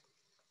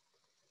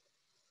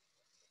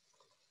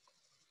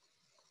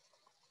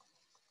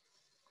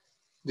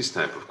this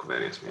type of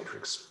covariance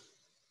matrix.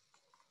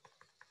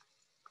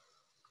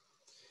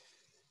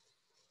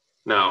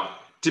 Now,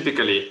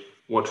 typically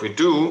what we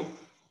do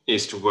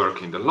is to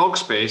work in the log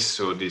space.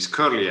 So this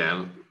curly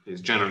L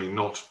is generally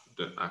not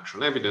the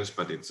actual evidence,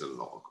 but it's a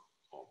log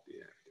of the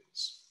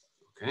evidence.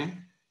 Okay.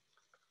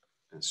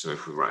 And so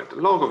if we write the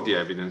log of the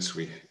evidence,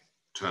 we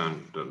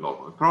turn the log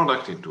of the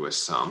product into a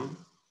sum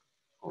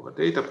over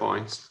data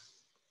points,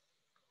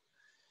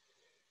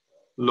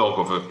 log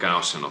of a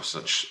Gaussian of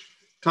such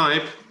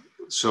type.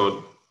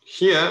 So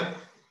here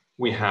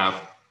we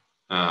have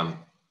a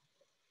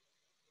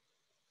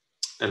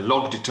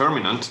log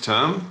determinant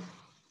term.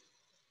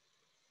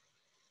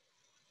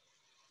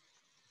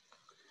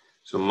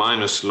 So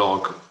minus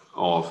log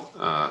of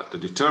the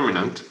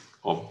determinant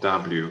of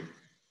W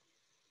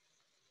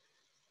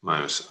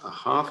minus a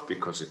half,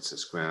 because it's a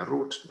square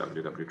root,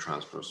 WW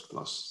transpose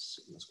plus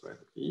sigma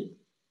squared E.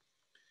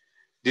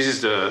 This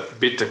is the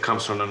bit that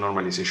comes from the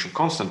normalization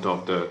constant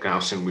of the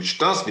Gaussian, which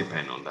does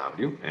depend on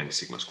W and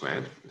sigma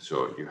squared.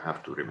 So you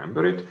have to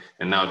remember it.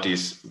 And now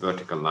these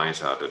vertical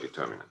lines are the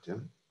determinant. Yeah?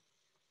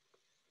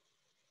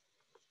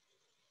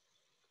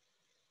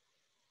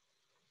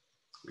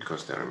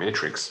 Because they're a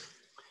matrix.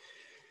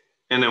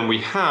 And then we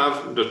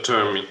have the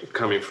term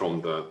coming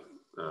from the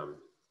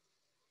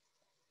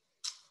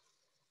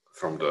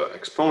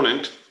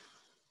exponent,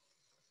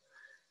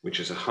 which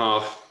is a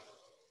half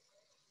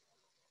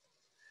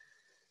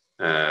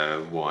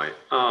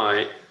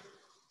yi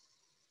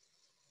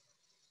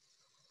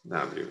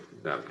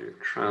W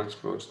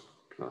transpose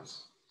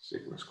plus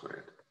sigma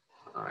squared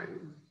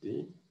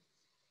ID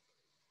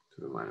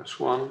to the minus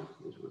 1.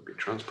 This would be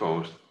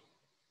transposed.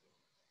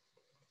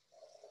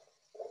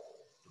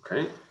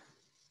 Okay.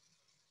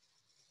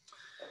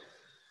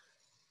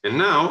 And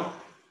now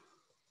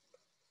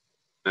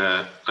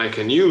I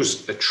can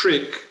use a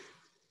trick.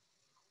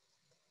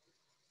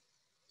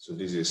 So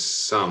this is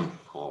sum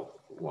of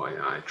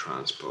yi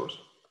transpose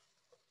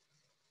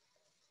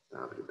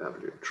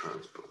WW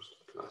transpose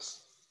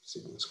plus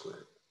sigma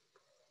squared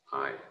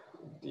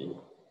ID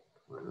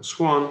minus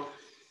 1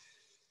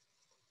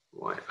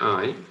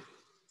 yi.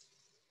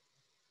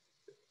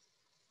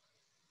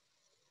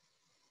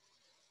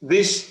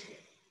 This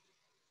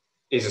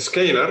is a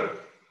scalar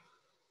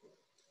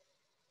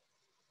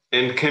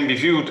and can be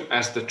viewed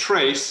as the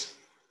trace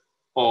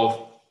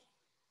of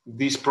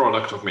this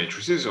product of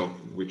matrices, of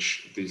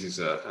which this is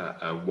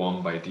a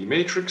 1 by D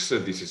matrix,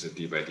 this is a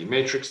D by D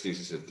matrix, this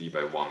is a D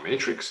by 1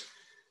 matrix.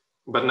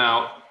 But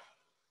now,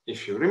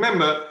 if you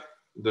remember,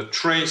 the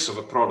trace of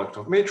a product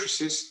of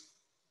matrices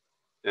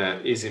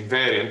is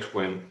invariant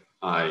when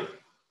I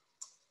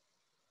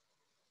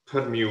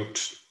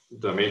permute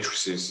the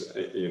matrices,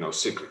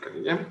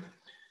 cyclically. Yeah?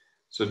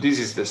 So this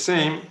is the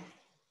same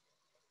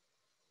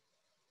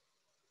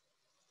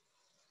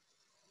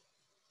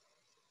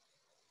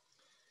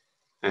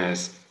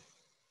as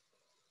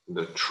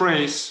the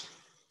trace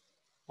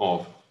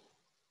of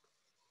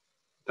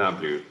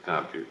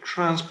WW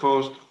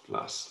transposed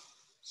plus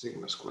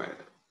sigma squared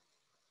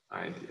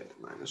ID at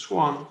minus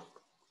 1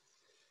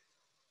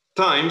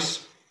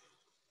 times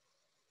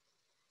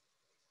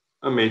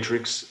a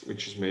matrix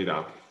which is made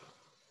up.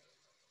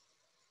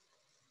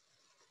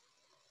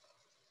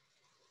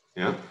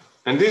 Yeah,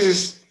 and this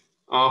is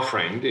our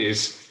friend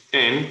is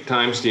n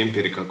times the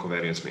empirical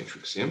covariance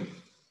matrix. Yeah,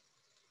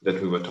 that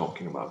we were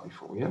talking about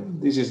before. Yeah,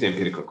 this is the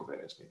empirical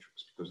covariance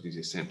matrix because this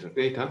is center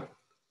data.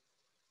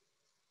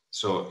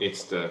 So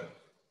it's the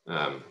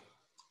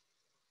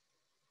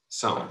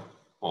sum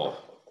of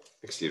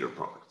exterior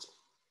products.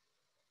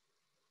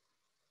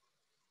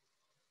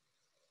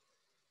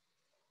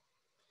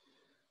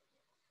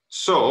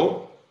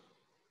 So,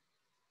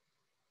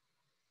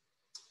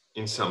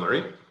 in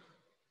summary,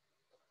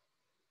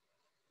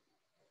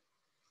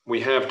 we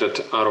have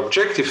that our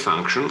objective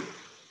function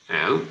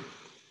L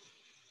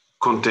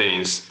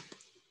contains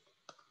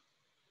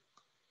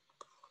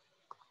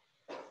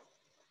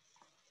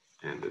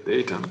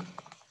data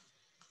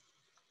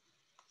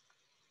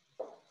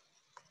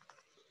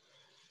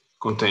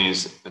contains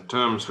a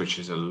terms which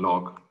is a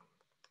log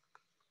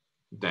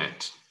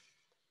det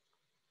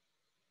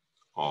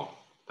of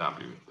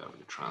W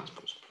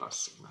transpose plus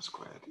sigma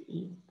squared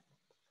E.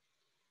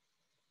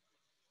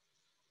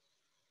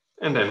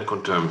 And then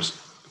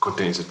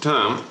contains a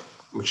term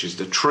which is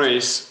the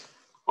trace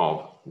of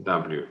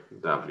W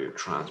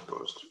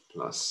transpose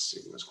plus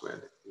sigma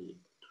squared E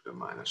to the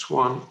minus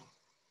 1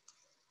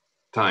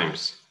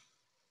 times,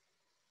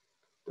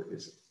 that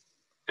is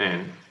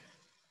N,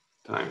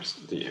 times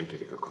the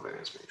empirical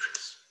covariance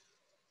matrix.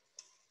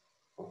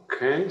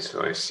 Okay,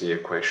 so I see a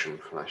question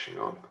flashing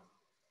up.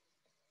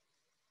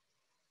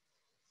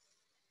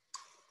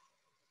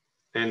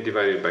 N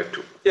divided by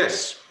 2.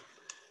 Yes,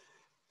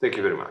 thank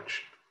you very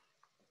much.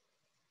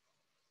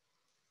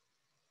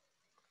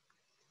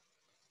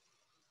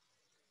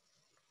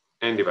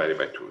 N divided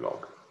by 2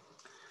 log.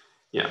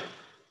 Yeah.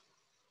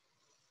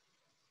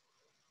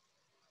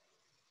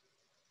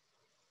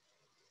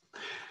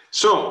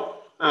 So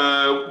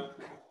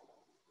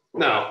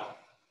now,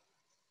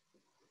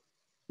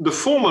 the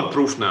formal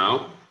proof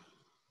now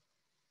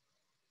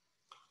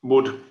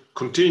would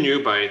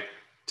continue by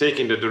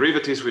taking the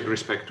derivatives with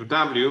respect to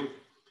W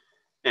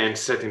and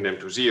setting them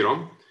to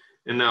 0.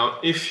 And now,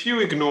 if you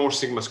ignore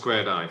sigma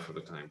squared I for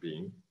the time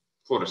being,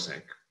 for a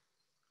sec,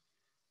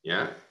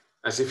 yeah,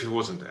 as if it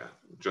wasn't there,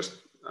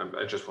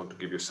 I just want to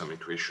give you some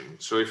intuition.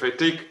 So if I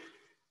take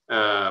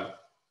the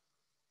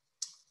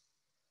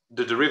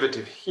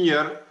derivative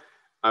here,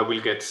 I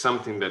will get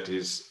something that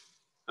is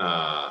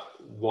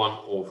 1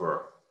 over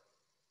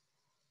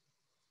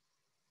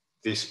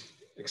this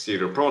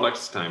exterior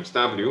products times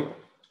W.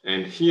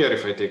 And here,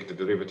 if I take the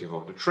derivative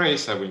of the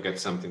trace, I will get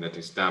something that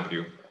is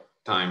W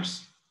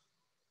times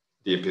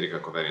the empirical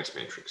covariance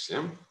matrix.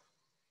 Yeah?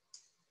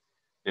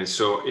 And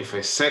so if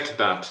I set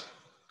that,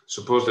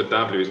 suppose that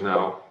W is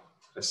now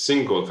a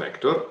single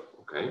vector,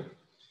 okay?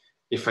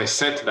 If I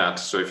set that,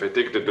 so if I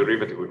take the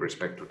derivative with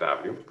respect to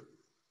W,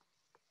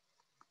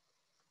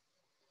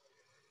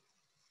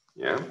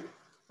 yeah,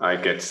 I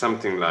get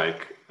something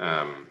like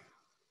a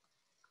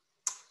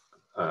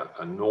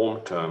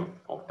norm term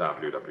of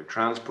W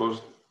transpose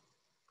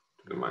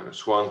to the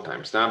minus 1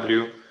 times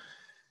W,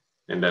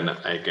 and then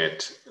I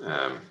get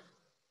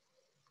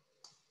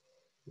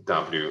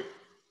W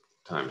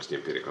times the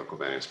empirical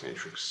covariance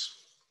matrix.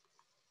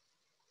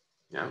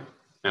 Yeah,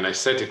 and I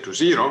set it to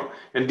 0,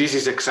 and this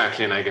is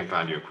exactly an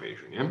eigenvalue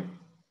equation. Yeah,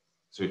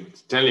 so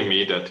it's telling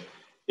me that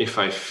if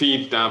I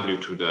feed W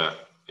to the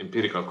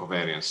empirical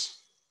covariance,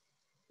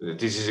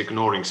 this is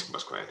ignoring sigma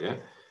squared. Yeah,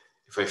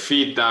 if I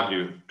feed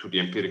W to the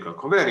empirical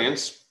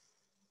covariance,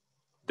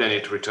 then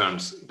it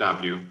returns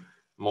W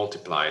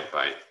multiplied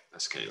by a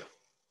scalar.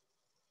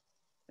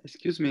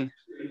 Excuse me.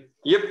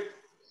 Yep.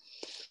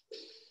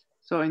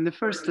 So in the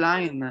first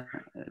line,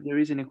 there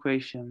is an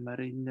equation, but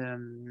in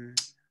the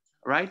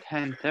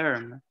right-hand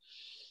term,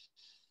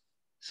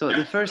 so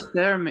the first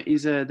term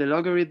is the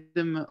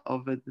logarithm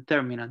of a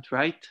determinant,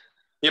 right?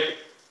 Yep.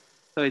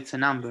 So it's a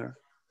number.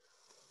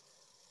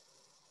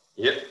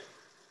 Yep.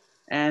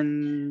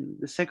 And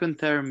the second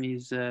term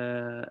is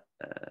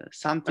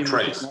something. A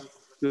trace.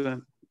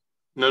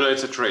 No,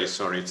 it's a trace.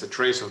 Sorry, it's a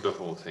trace of the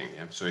whole thing.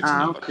 Yeah. So it's a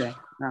number. Okay.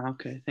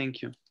 Okay.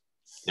 Thank you.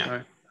 Yeah.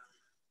 Sorry.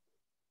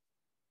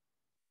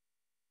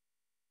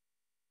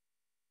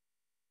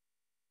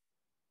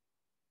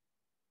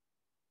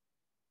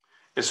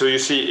 And so you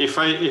see, if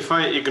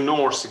I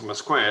ignore sigma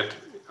squared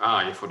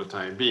I for the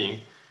time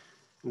being,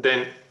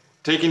 then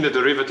taking the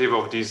derivative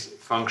of this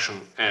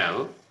function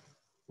L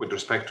with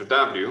respect to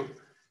W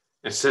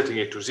and setting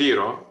it to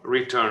 0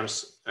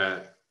 returns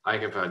an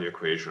eigenvalue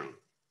equation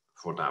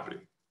for W.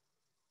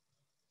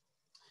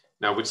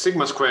 Now with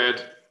sigma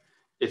squared,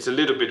 it's a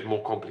little bit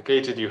more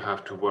complicated. You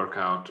have to work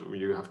out,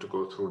 you have to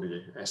go through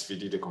the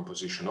SVD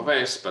decomposition of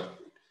S, but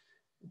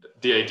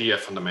the idea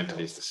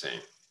fundamentally is the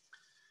same.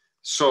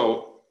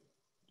 So,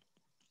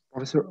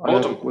 Professor, I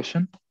have a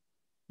question.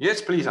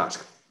 Yes, please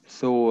ask.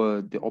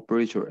 So the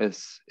operator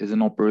S is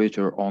an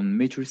operator on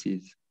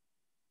matrices?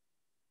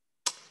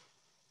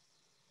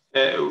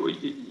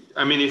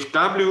 I mean, if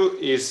W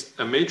is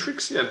a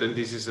matrix, yeah, then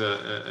this is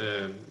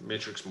a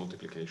matrix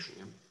multiplication.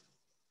 Yeah.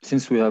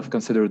 Since we have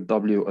considered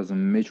W as a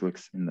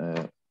matrix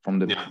from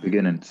the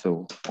beginning,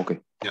 so okay.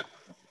 Yeah.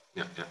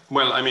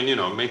 Well, I mean, you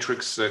know,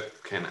 matrix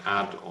can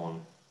add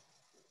on.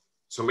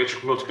 So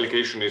matrix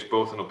multiplication is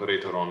both an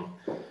operator on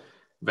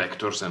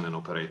vectors and an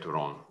operator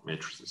on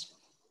matrices.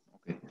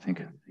 Okay, thank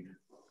you.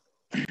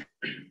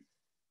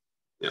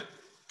 Yeah.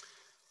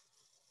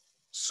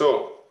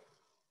 So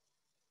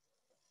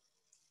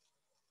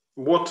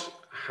what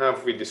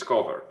have we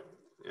discovered?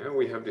 Yeah,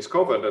 we have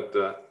discovered that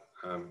the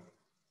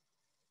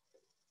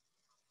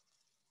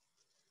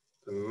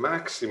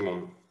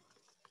maximum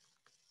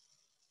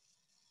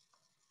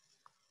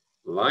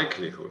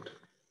likelihood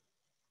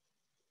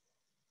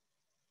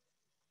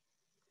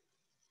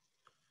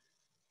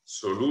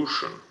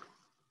solution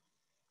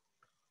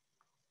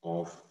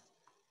of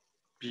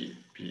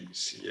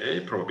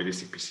PPCA,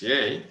 probabilistic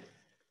PCA,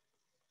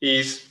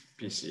 is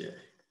PCA.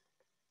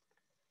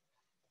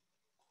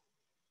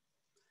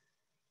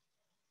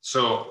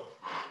 So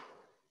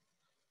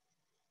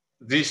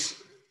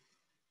this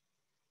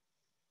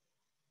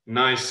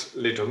nice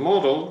little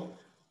model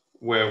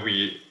where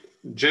we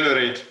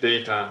generate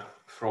data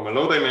from a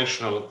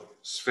low-dimensional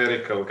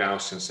spherical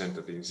Gaussian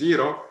centered in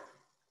 0,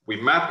 we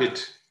map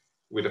it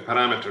with a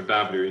parameter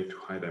W into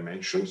high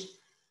dimensions,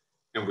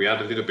 and we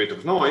add a little bit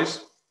of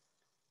noise.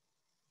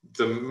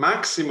 The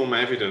maximum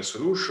evidence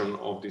solution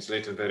of this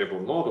latent variable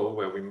model,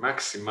 where we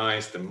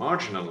maximize the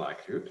marginal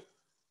likelihood,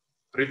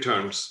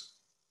 returns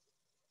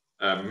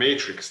a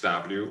matrix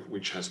W,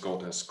 which has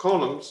got as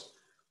columns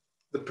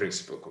the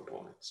principal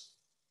components,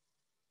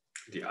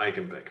 the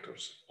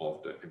eigenvectors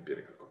of the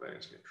empirical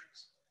covariance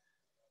matrix.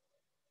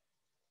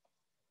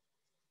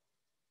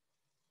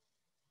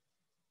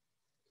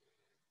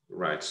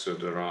 Right, so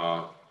there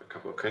are a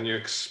couple. Can you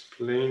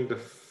explain the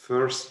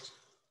first?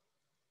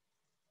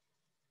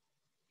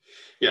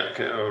 Yeah,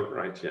 okay,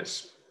 right,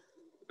 yes.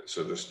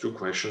 So there's two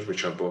questions,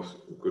 which are both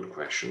good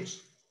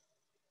questions.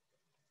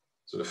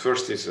 So the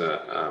first is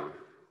a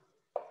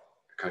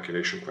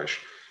calculation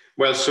question.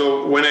 Well,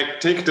 so when I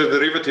take the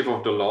derivative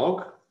of the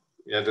log,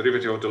 yeah, the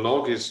derivative of the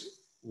log is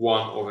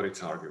 1 over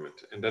its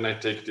argument. And then I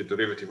take the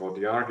derivative of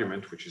the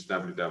argument, which is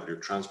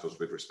WW transpose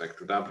with respect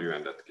to W,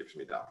 and that gives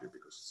me W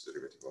because it's the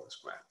derivative of the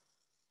square.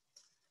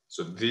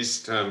 So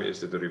this term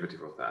is the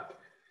derivative of that.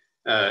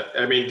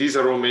 I mean, these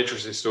are all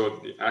matrices, so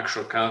the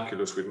actual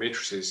calculus with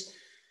matrices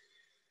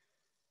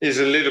is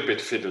a little bit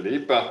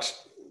fiddly, but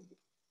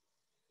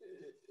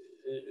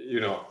you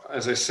know,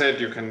 as I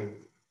said, you can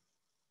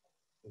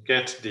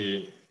get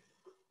the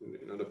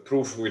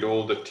proof with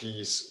all the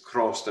T's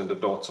crossed and the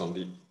dots on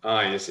the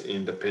I's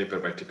in the paper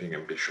by Tipping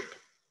and Bishop.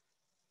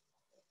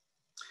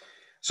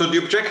 So the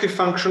objective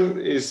function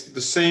is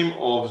the same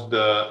of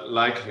the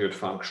likelihood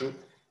function.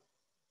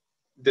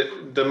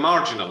 The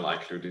marginal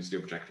likelihood is the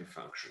objective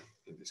function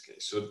in this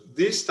case. So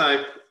this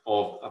type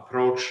of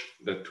approach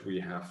that we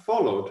have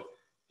followed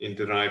in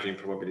deriving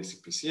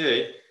probabilistic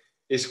PCA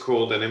is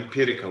called an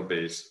empirical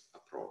based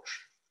approach.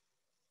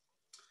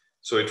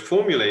 So it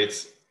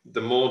formulates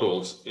the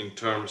models in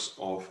terms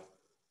of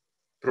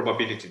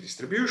probability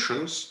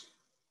distributions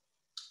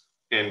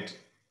and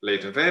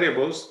latent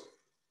variables,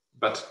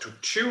 but to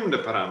tune the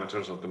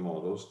parameters of the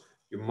models,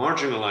 you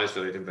marginalize the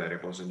latent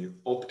variables and you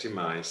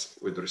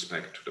optimize with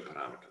respect to the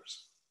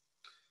parameters.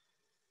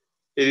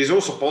 It is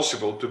also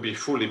possible to be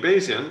fully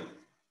Bayesian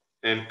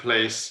and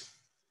place,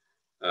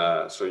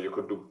 so you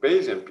could do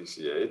Bayesian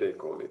PCA, they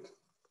call it.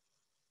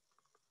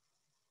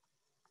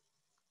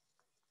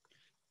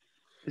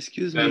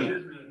 Excuse me,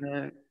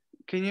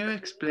 can you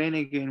explain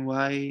again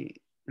why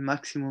the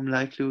maximum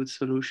likelihood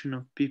solution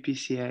of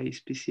PPCA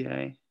is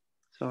PCA?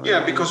 Sorry.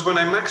 Yeah, because when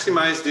I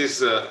maximize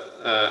this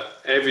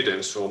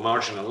evidence or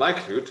marginal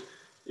likelihood,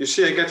 you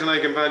see I get an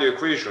eigenvalue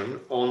equation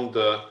on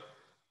the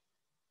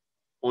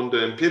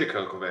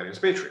empirical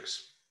covariance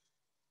matrix.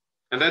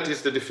 And that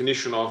is the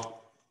definition of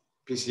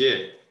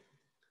PCA.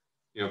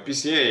 You know,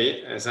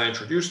 PCA, as I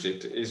introduced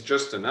it, is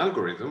just an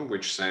algorithm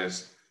which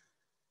says,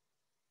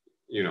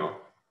 you know,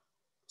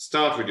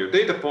 start with your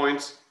data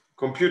points,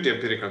 compute the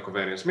empirical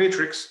covariance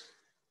matrix,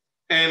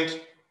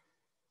 and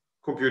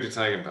compute its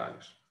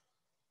eigenvalues.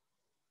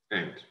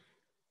 And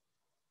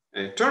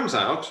it turns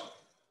out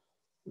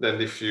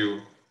that if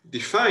you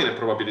define a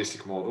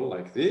probabilistic model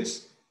like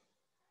this,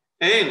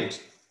 and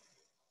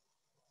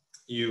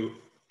you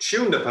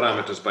tune the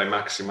parameters by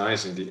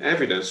maximizing the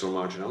evidence or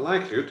marginal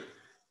likelihood,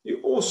 you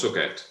also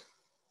get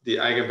the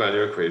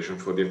eigenvalue equation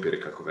for the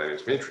empirical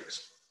covariance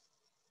matrix.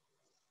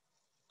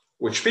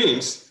 Which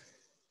means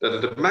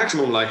that the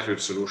maximum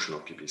likelihood solution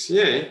of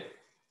PPCA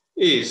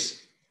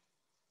is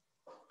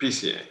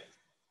PCA.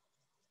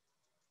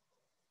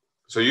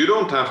 So you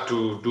don't have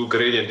to do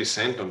gradient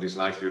descent on this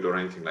likelihood or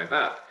anything like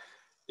that.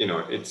 You know,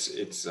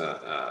 it's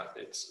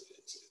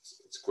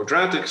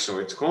quadratic, so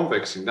it's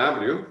convex in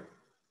W,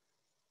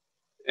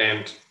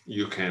 and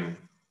you can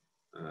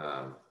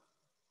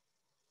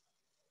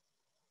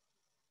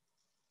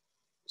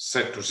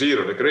set to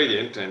 0 the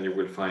gradient, and you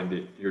will find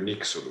the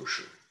unique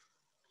solution.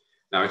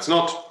 Now, it's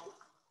not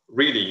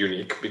really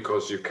unique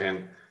because you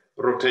can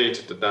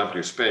rotate the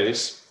W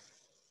space,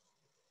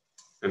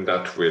 and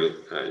that will,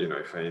 you know,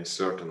 if I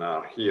insert an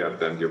R here,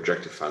 then the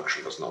objective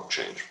function does not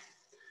change.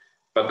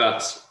 But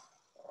that's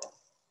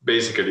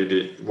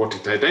basically what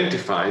it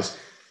identifies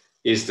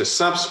is the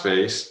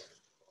subspace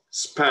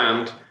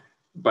spanned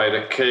by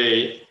the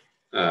K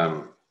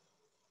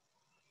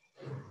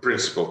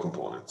principal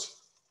components.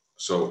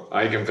 So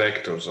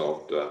eigenvectors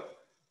of the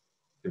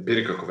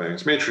empirical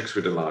covariance matrix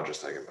with the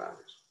largest eigenvalues.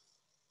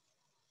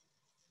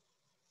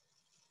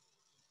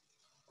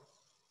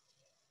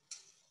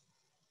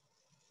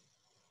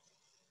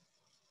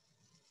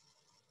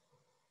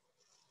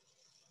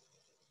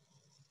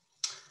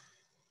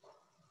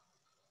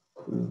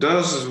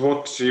 Does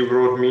what you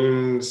wrote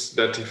means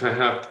that if I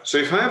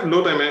have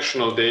low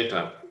dimensional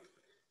data,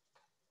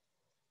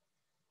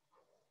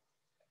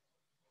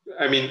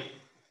 I mean,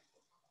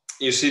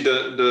 you see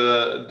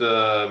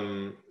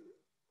the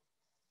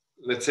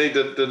let's say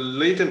that the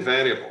latent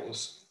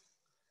variables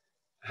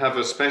have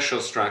a special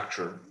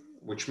structure,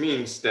 which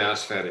means they are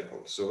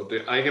spherical. So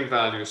the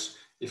eigenvalues,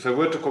 if I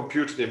were to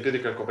compute the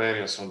empirical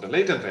covariance on the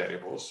latent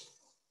variables,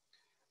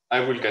 I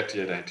will get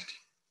the identity.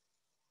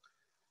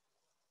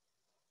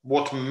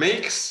 What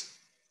makes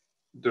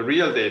the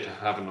real data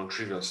have a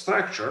non-trivial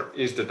structure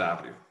is the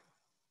W.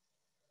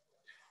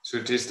 So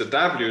it is the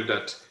W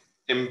that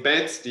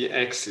embeds the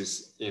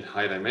x's in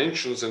high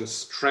dimensions and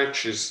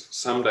stretches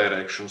some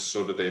directions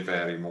so that they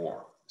vary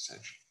more,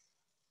 essentially.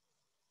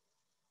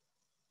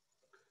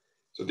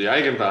 So the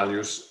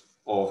eigenvalues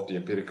of the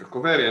empirical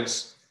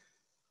covariance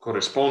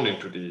corresponding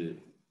to the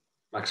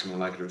maximum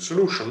likelihood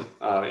solution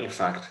are in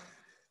fact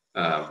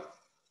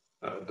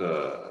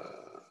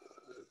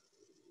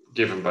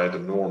given by the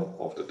norm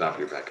of the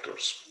W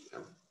vectors.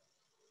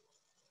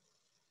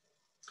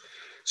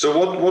 So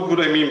what would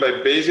I mean by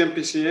Bayesian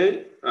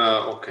PCA?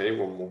 Okay,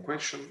 one more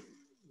question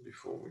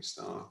before we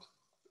start.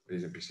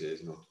 Bayesian PCA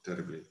is not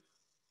terribly.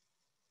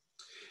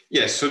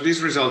 Yes, so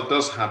this result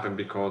does happen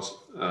because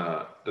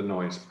the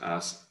noise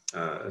has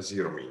a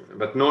zero mean,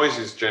 but noise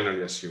is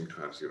generally assumed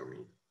to have zero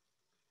mean.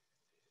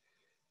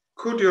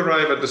 Could you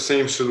arrive at the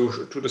same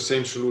solution, to the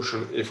same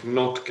solution if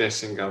not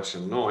guessing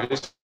Gaussian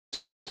noise?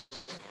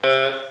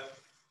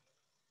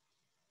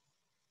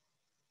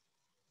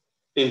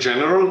 In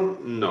general,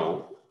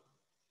 no.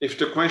 If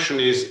the question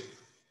is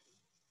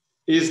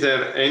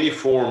there any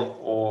form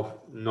of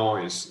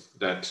noise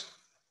that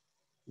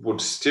would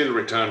still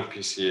return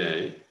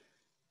PCA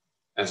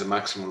as a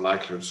maximum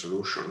likelihood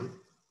solution,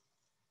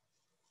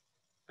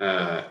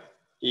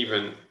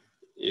 even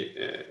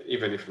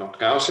if not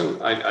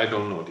Gaussian, I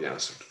don't know the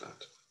answer to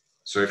that.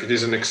 So if it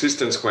is an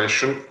existence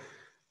question,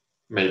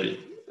 maybe.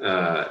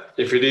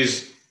 If it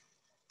is,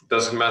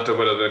 doesn't matter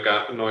whether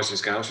the noise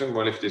is Gaussian.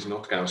 Well, if it is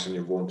not Gaussian,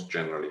 you won't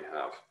generally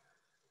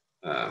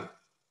have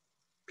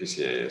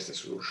PCA as the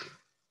solution.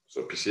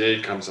 So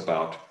PCA comes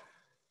about,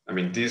 I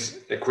mean,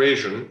 this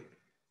equation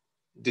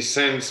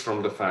descends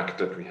from the fact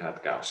that we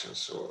had Gaussian.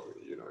 So,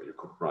 you know, you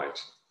could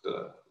write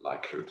the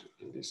likelihood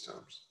in these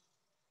terms.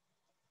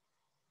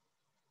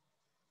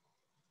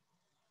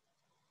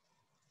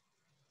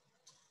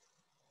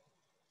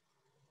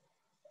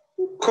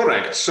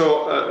 Correct.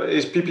 So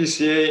is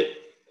PCA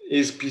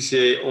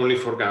only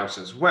for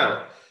Gaussians?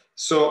 Well,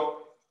 so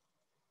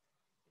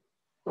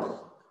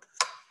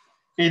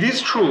it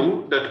is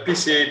true that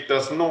PCA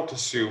does not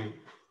assume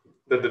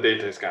that the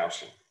data is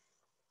Gaussian.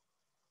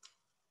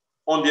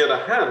 On the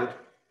other hand,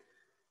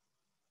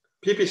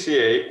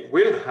 PPCA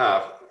will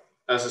have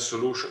as a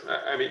solution,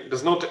 I mean,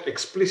 does not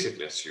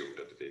explicitly assume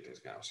that the data is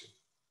Gaussian.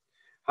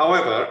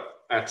 However,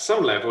 at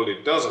some level,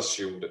 it does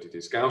assume that it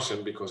is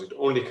Gaussian because it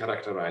only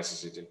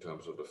characterizes it in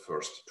terms of the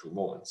first two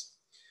moments.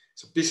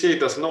 So PCA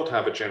does not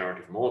have a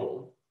generative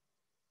model,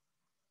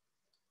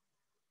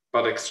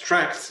 but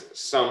extracts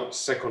some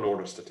second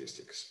order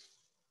statistics.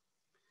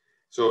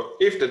 So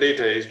if the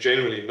data is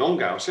generally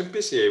non-Gaussian,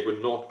 PCA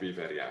will not be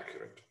very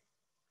accurate.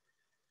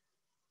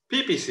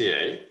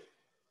 PPCA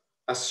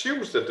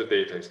assumes that the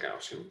data is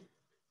Gaussian,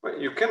 but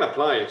you can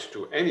apply it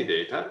to any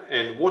data,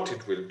 and what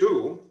it will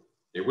do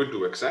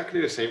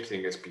exactly the same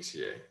thing as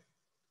PCA.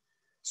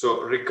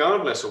 So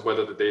regardless of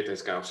whether the data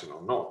is Gaussian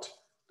or not,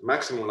 the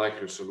maximum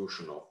likelihood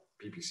solution of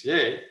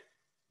PPCA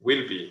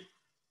will be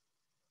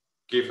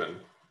given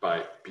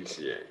by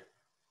PCA,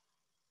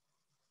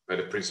 by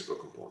the principal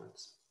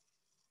components.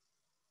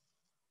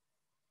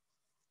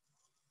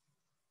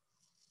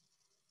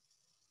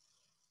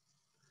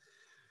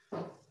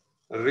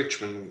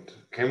 Richmond,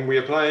 can we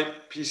apply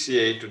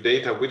PCA to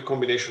data with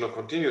combination of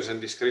continuous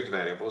and discrete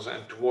variables,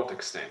 and to what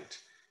extent?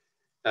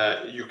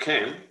 You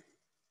can.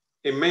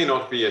 It may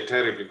not be a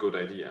terribly good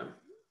idea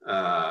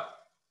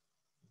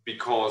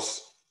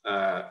because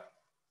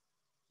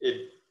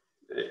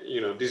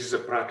this is a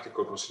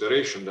practical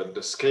consideration that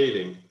the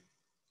scaling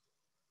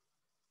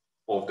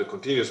of the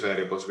continuous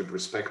variables with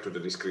respect to the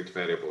discrete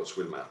variables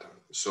will matter.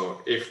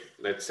 So if,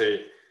 let's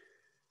say,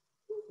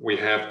 we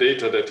have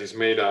data that is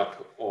made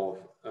up of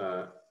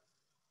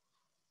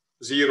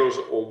zeros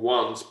or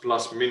ones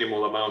plus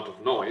minimal amount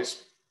of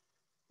noise,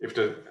 if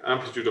the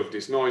amplitude of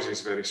this noise is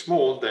very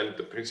small, then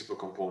the principal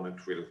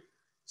component will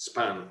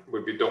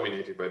be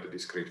dominated by the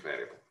discrete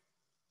variable.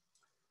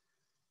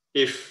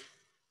 If,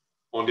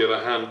 on the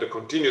other hand, the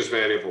continuous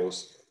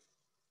variables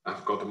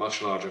have got a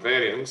much larger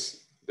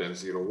variance than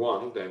 0,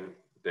 1, then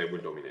they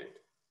will dominate.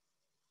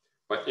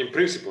 But in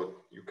principle,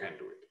 you can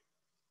do it.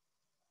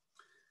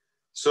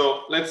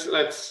 So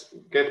let's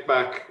get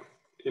back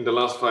in the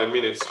last 5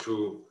 minutes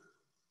to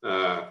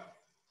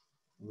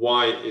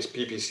why is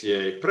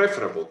PPCA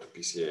preferable to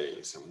PCA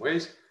in some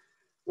ways?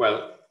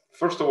 Well,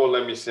 first of all,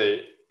 let me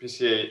say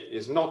PCA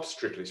is not,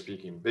 strictly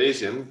speaking,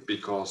 Bayesian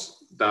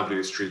because W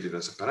is treated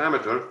as a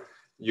parameter.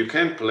 You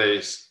can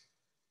place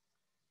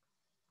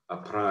a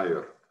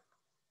prior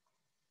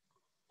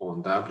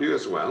on W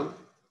as well.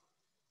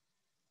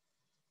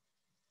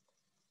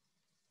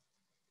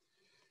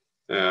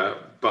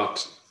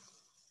 But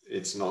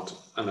it's not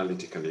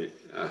analytically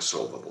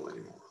solvable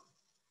anymore.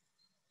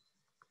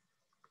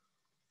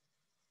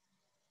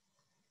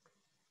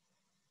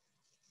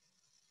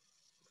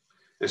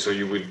 And so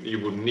you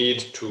would need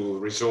to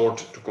resort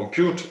to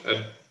compute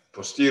a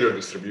posterior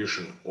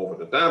distribution over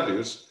the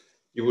W's.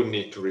 You would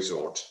need to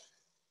resort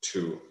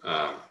to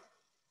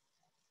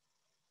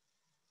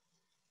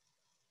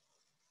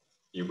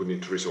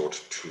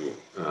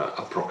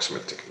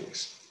approximate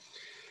techniques.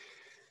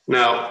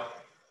 Now,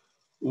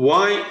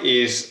 why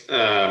is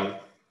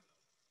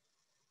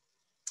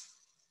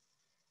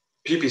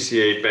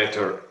PPCA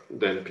better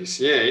than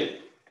PCA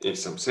in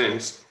some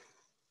sense?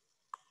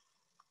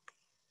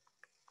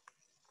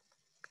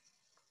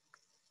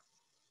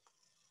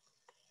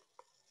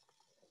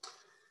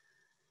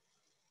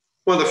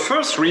 Well, the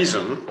first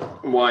reason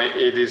why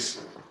it is,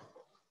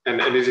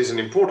 and it is an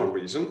important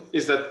reason,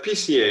 is that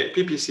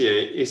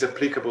PPCA is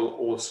applicable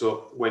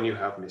also when you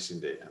have missing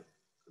data.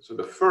 So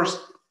the first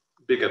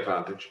big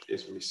advantage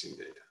is missing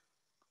data.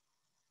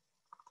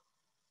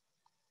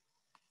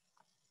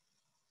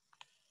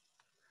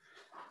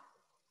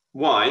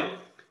 Why?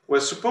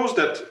 Well, suppose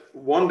that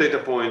one data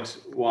point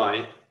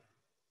y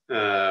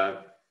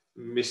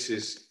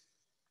misses,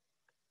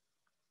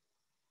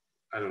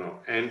 I don't know,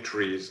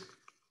 entries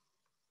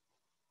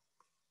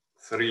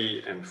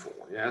 3 and 4.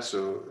 Yeah,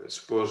 so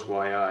suppose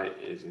yi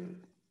is in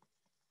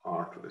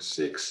r to the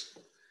 6,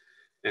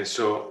 and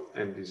so,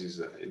 and this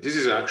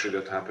is actually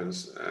that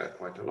happens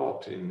quite a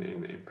lot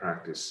in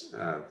practice,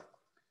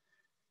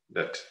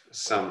 that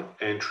some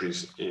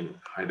entries in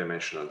high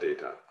dimensional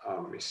data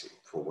are missing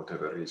for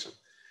whatever reason.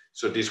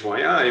 So this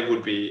yi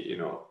would be, you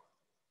know,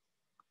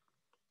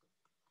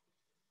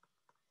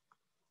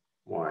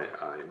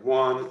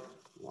 yi1,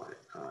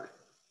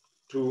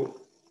 yi2,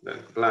 then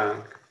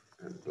blank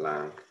and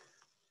blank,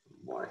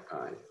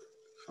 yi5,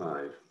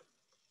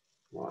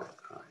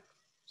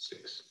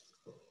 yi6.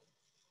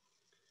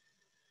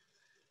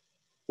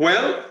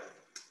 Well,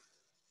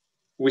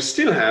 we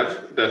still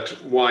have that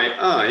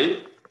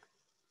yi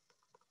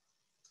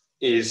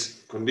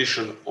is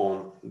conditioned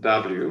on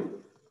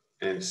W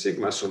and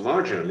sigma, so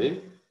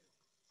marginally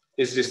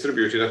is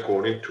distributed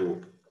according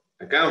to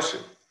a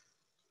Gaussian.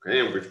 Okay,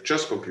 and we've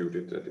just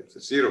computed that it's a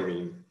zero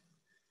mean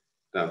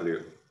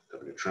W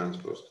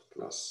transpose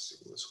plus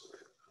sigma squared.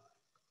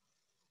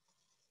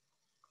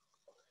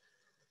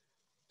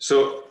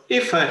 So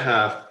if I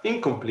have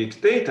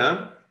incomplete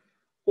data,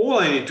 all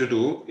I need to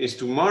do is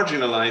to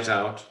marginalize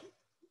out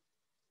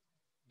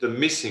the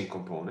missing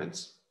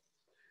components.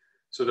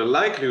 So the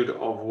likelihood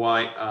of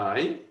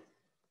yi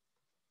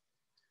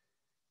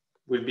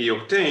will be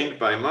obtained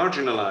by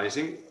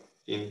marginalizing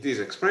in this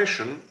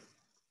expression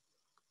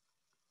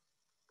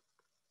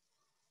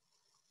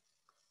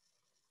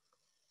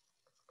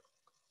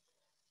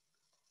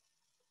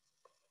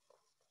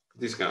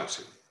this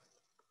Gaussian.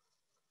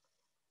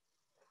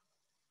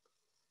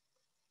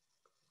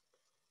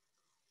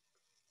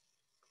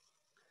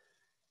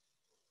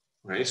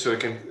 Right, so I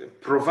can,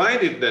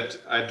 provided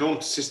that I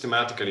don't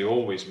systematically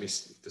always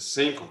miss the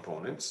same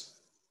components,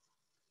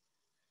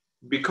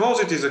 because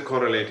it is a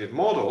correlated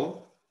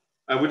model,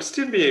 I would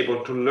still be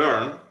able to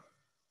learn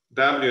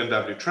W and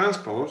W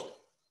transposed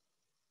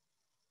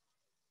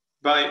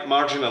by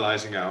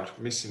marginalizing out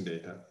missing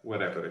data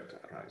wherever it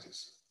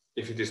arises,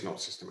 if it is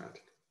not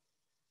systematic.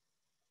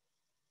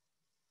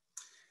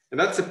 And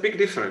that's a big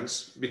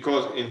difference,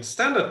 because in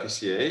standard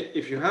PCA,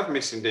 if you have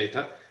missing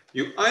data,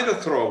 you either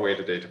throw away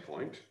the data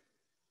point,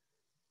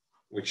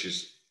 which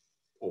is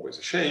always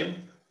a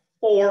shame,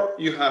 or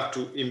you have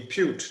to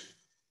impute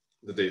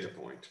the data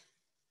point,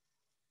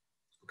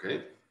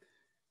 okay?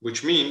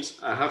 Which means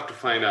I have to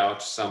find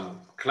out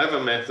some clever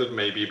method,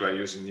 maybe by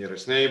using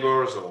nearest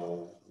neighbors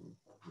or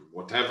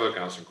whatever,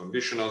 Gaussian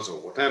conditionals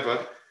or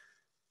whatever,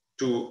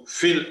 to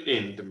fill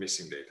in the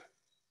missing data.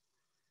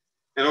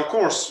 And of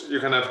course, you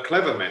can have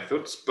clever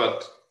methods,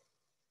 but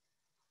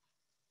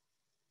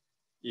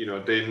you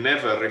know, they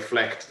never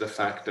reflect the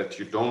fact that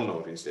you don't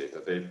know this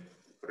data. They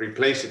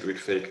replace it with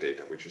fake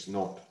data, which is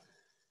not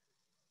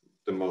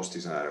the most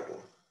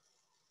desirable.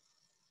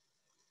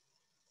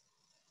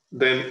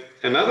 Then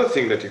another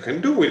thing that you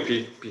can do with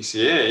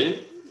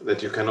PCA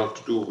that you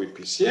cannot do with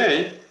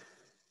PCA,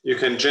 you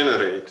can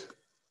generate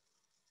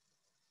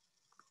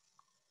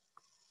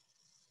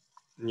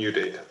new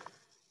data.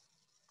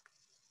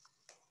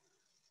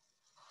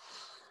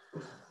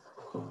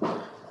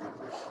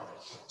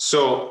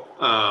 So,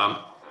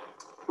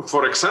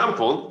 for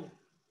example,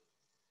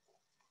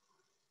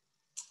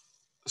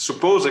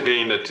 suppose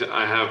again that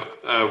I have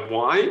a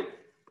y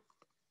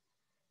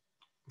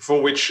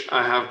for which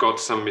I have got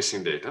some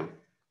missing data.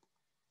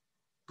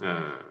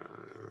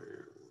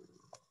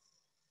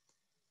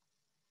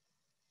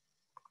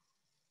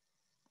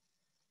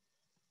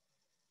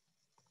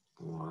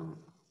 One,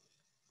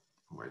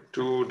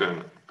 y2,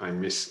 then I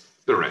miss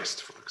the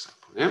rest, for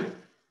example. Yeah.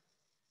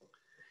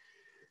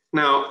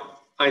 Now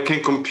I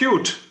can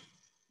compute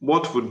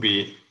what would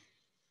be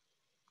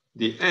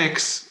the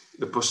x,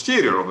 the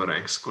posterior over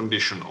x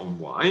condition on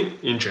y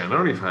in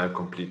general if I have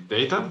complete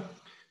data.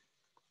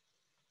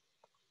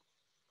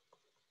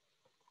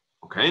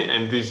 Okay,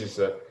 and this is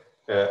a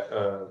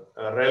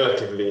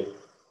relatively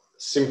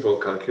simple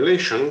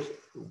calculation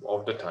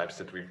of the types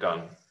that we've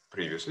done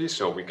previously.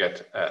 So we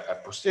get a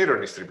posterior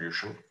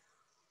distribution,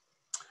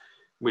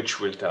 which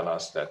will tell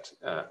us that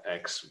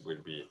X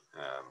will be,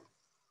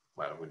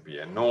 well, will be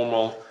a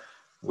normal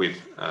with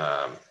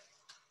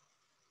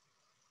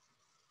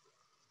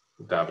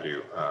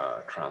W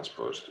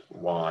transposed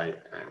Y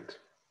and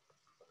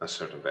a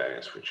certain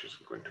variance, which is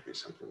going to be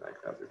something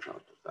like W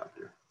transpose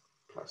W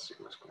plus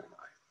sigma squared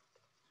I.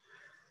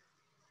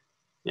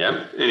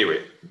 Yeah,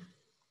 anyway,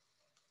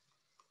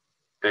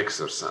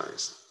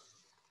 exercise.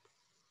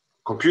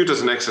 Compute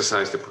as an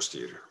exercise the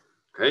posterior,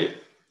 okay?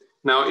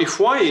 Now, if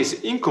Y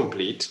is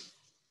incomplete,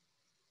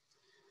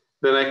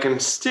 then I can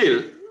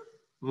still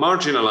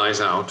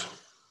marginalize out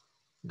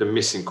the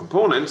missing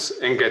components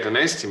and get an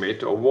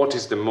estimate of what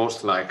is the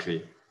most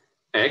likely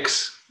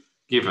X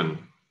given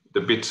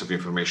the bits of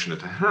information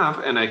that I have,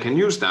 and I can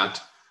use that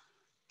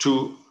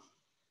to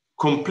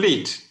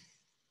complete,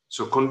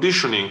 so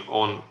conditioning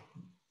on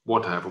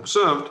what I have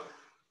observed,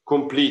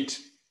 complete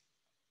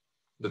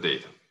the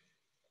data.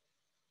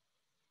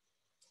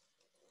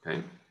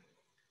 Okay?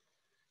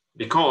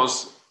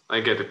 Because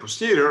I get a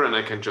posterior and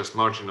I can just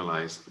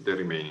marginalize the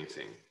remaining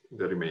thing,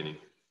 the remaining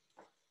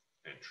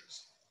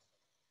entries.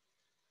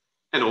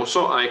 And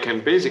also I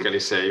can basically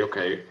say,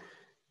 okay,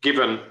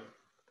 given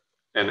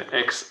an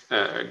X,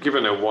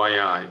 given a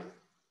Yi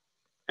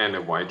and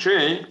a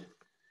Yj,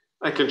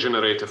 I can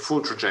generate a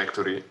full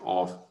trajectory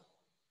of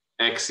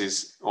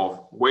X's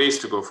of ways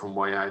to go from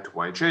Yi to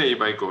Yj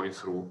by going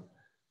through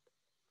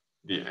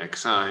the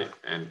Xi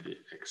and the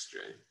Xj.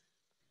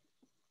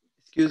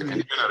 Excuse I me.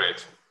 can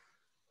generate,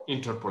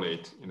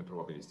 interpolate in a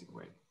probabilistic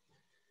way.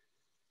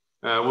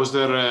 Was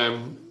there?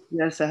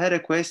 Yes, I had a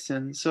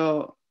question.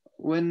 So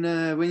when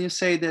you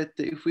say that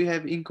if we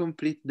have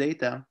incomplete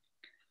data,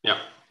 Yeah.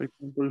 for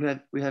example,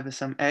 we have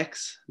some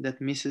X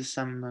that misses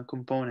some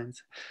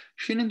components.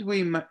 Shouldn't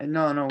we?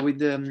 No.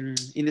 With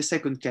in the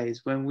second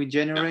case, when we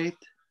generate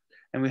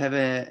and we have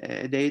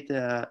a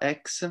data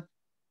X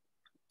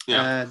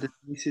that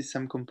misses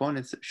some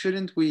components,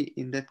 shouldn't we,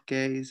 in that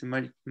case,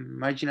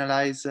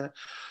 marginalize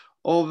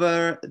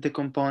over the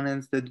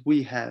components that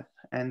we have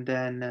and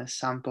then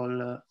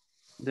sample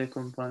the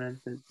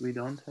components that we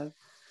don't have?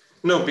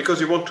 No, because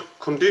you want to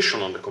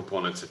condition on the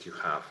components that you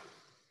have.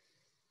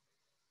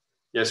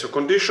 Yeah, so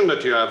condition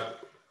that you have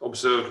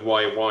observed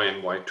Y1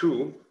 and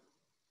Y2.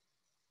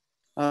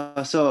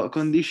 So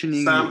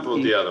conditioning sample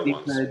is the other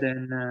simpler ones.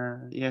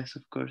 than, yes,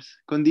 of course.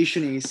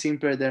 Conditioning is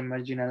simpler than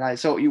marginalize.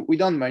 So we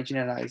don't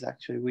marginalize,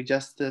 actually. We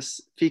just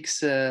fix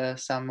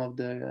some of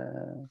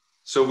the...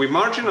 So we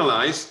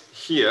marginalize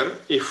here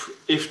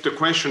if the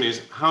question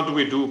is, how do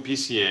we do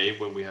PCA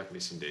when we have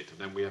missing data?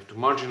 Then we have to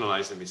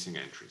marginalize the missing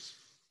entries.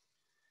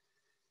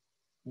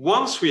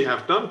 Once we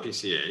have done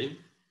PCA,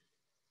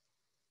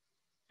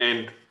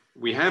 and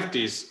we have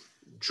this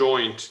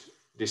joint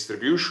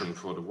distribution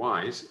for the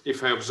Ys,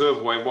 if I observe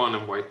Y1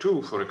 and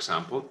Y2, for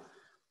example,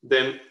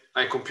 then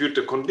I compute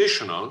the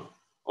conditional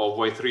of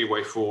Y3,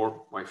 Y4,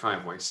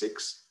 Y5,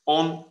 Y6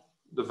 on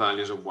the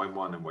values of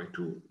Y1 and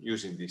Y2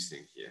 using this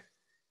thing here.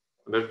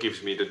 And that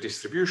gives me the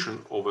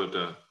distribution over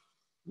the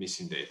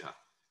missing data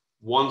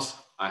once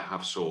I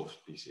have solved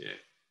PCA.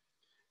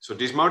 So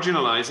this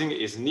marginalizing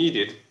is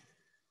needed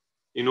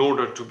in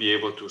order to be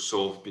able to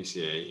solve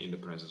PCA in the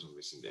presence of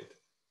missing data.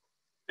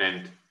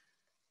 And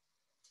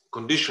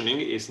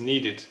conditioning is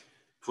needed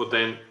for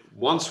then,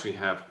 once we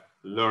have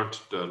learned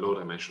the low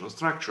dimensional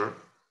structure,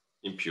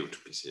 impute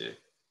PCA.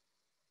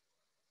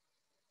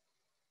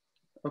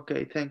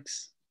 Okay,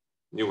 thanks.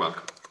 You're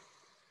welcome.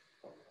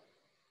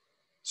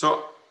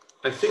 So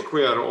I think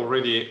we are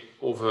already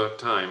over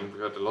time.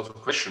 We had a lot of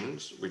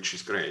questions, which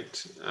is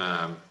great.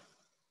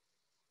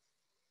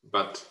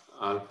 But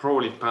I'll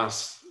probably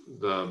pass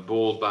the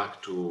ball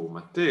back to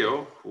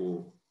Matteo,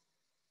 who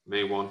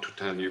may want to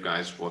tell you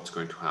guys what's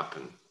going to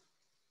happen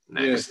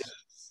next.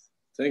 Yes.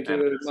 Thank you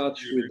very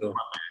much, Guido.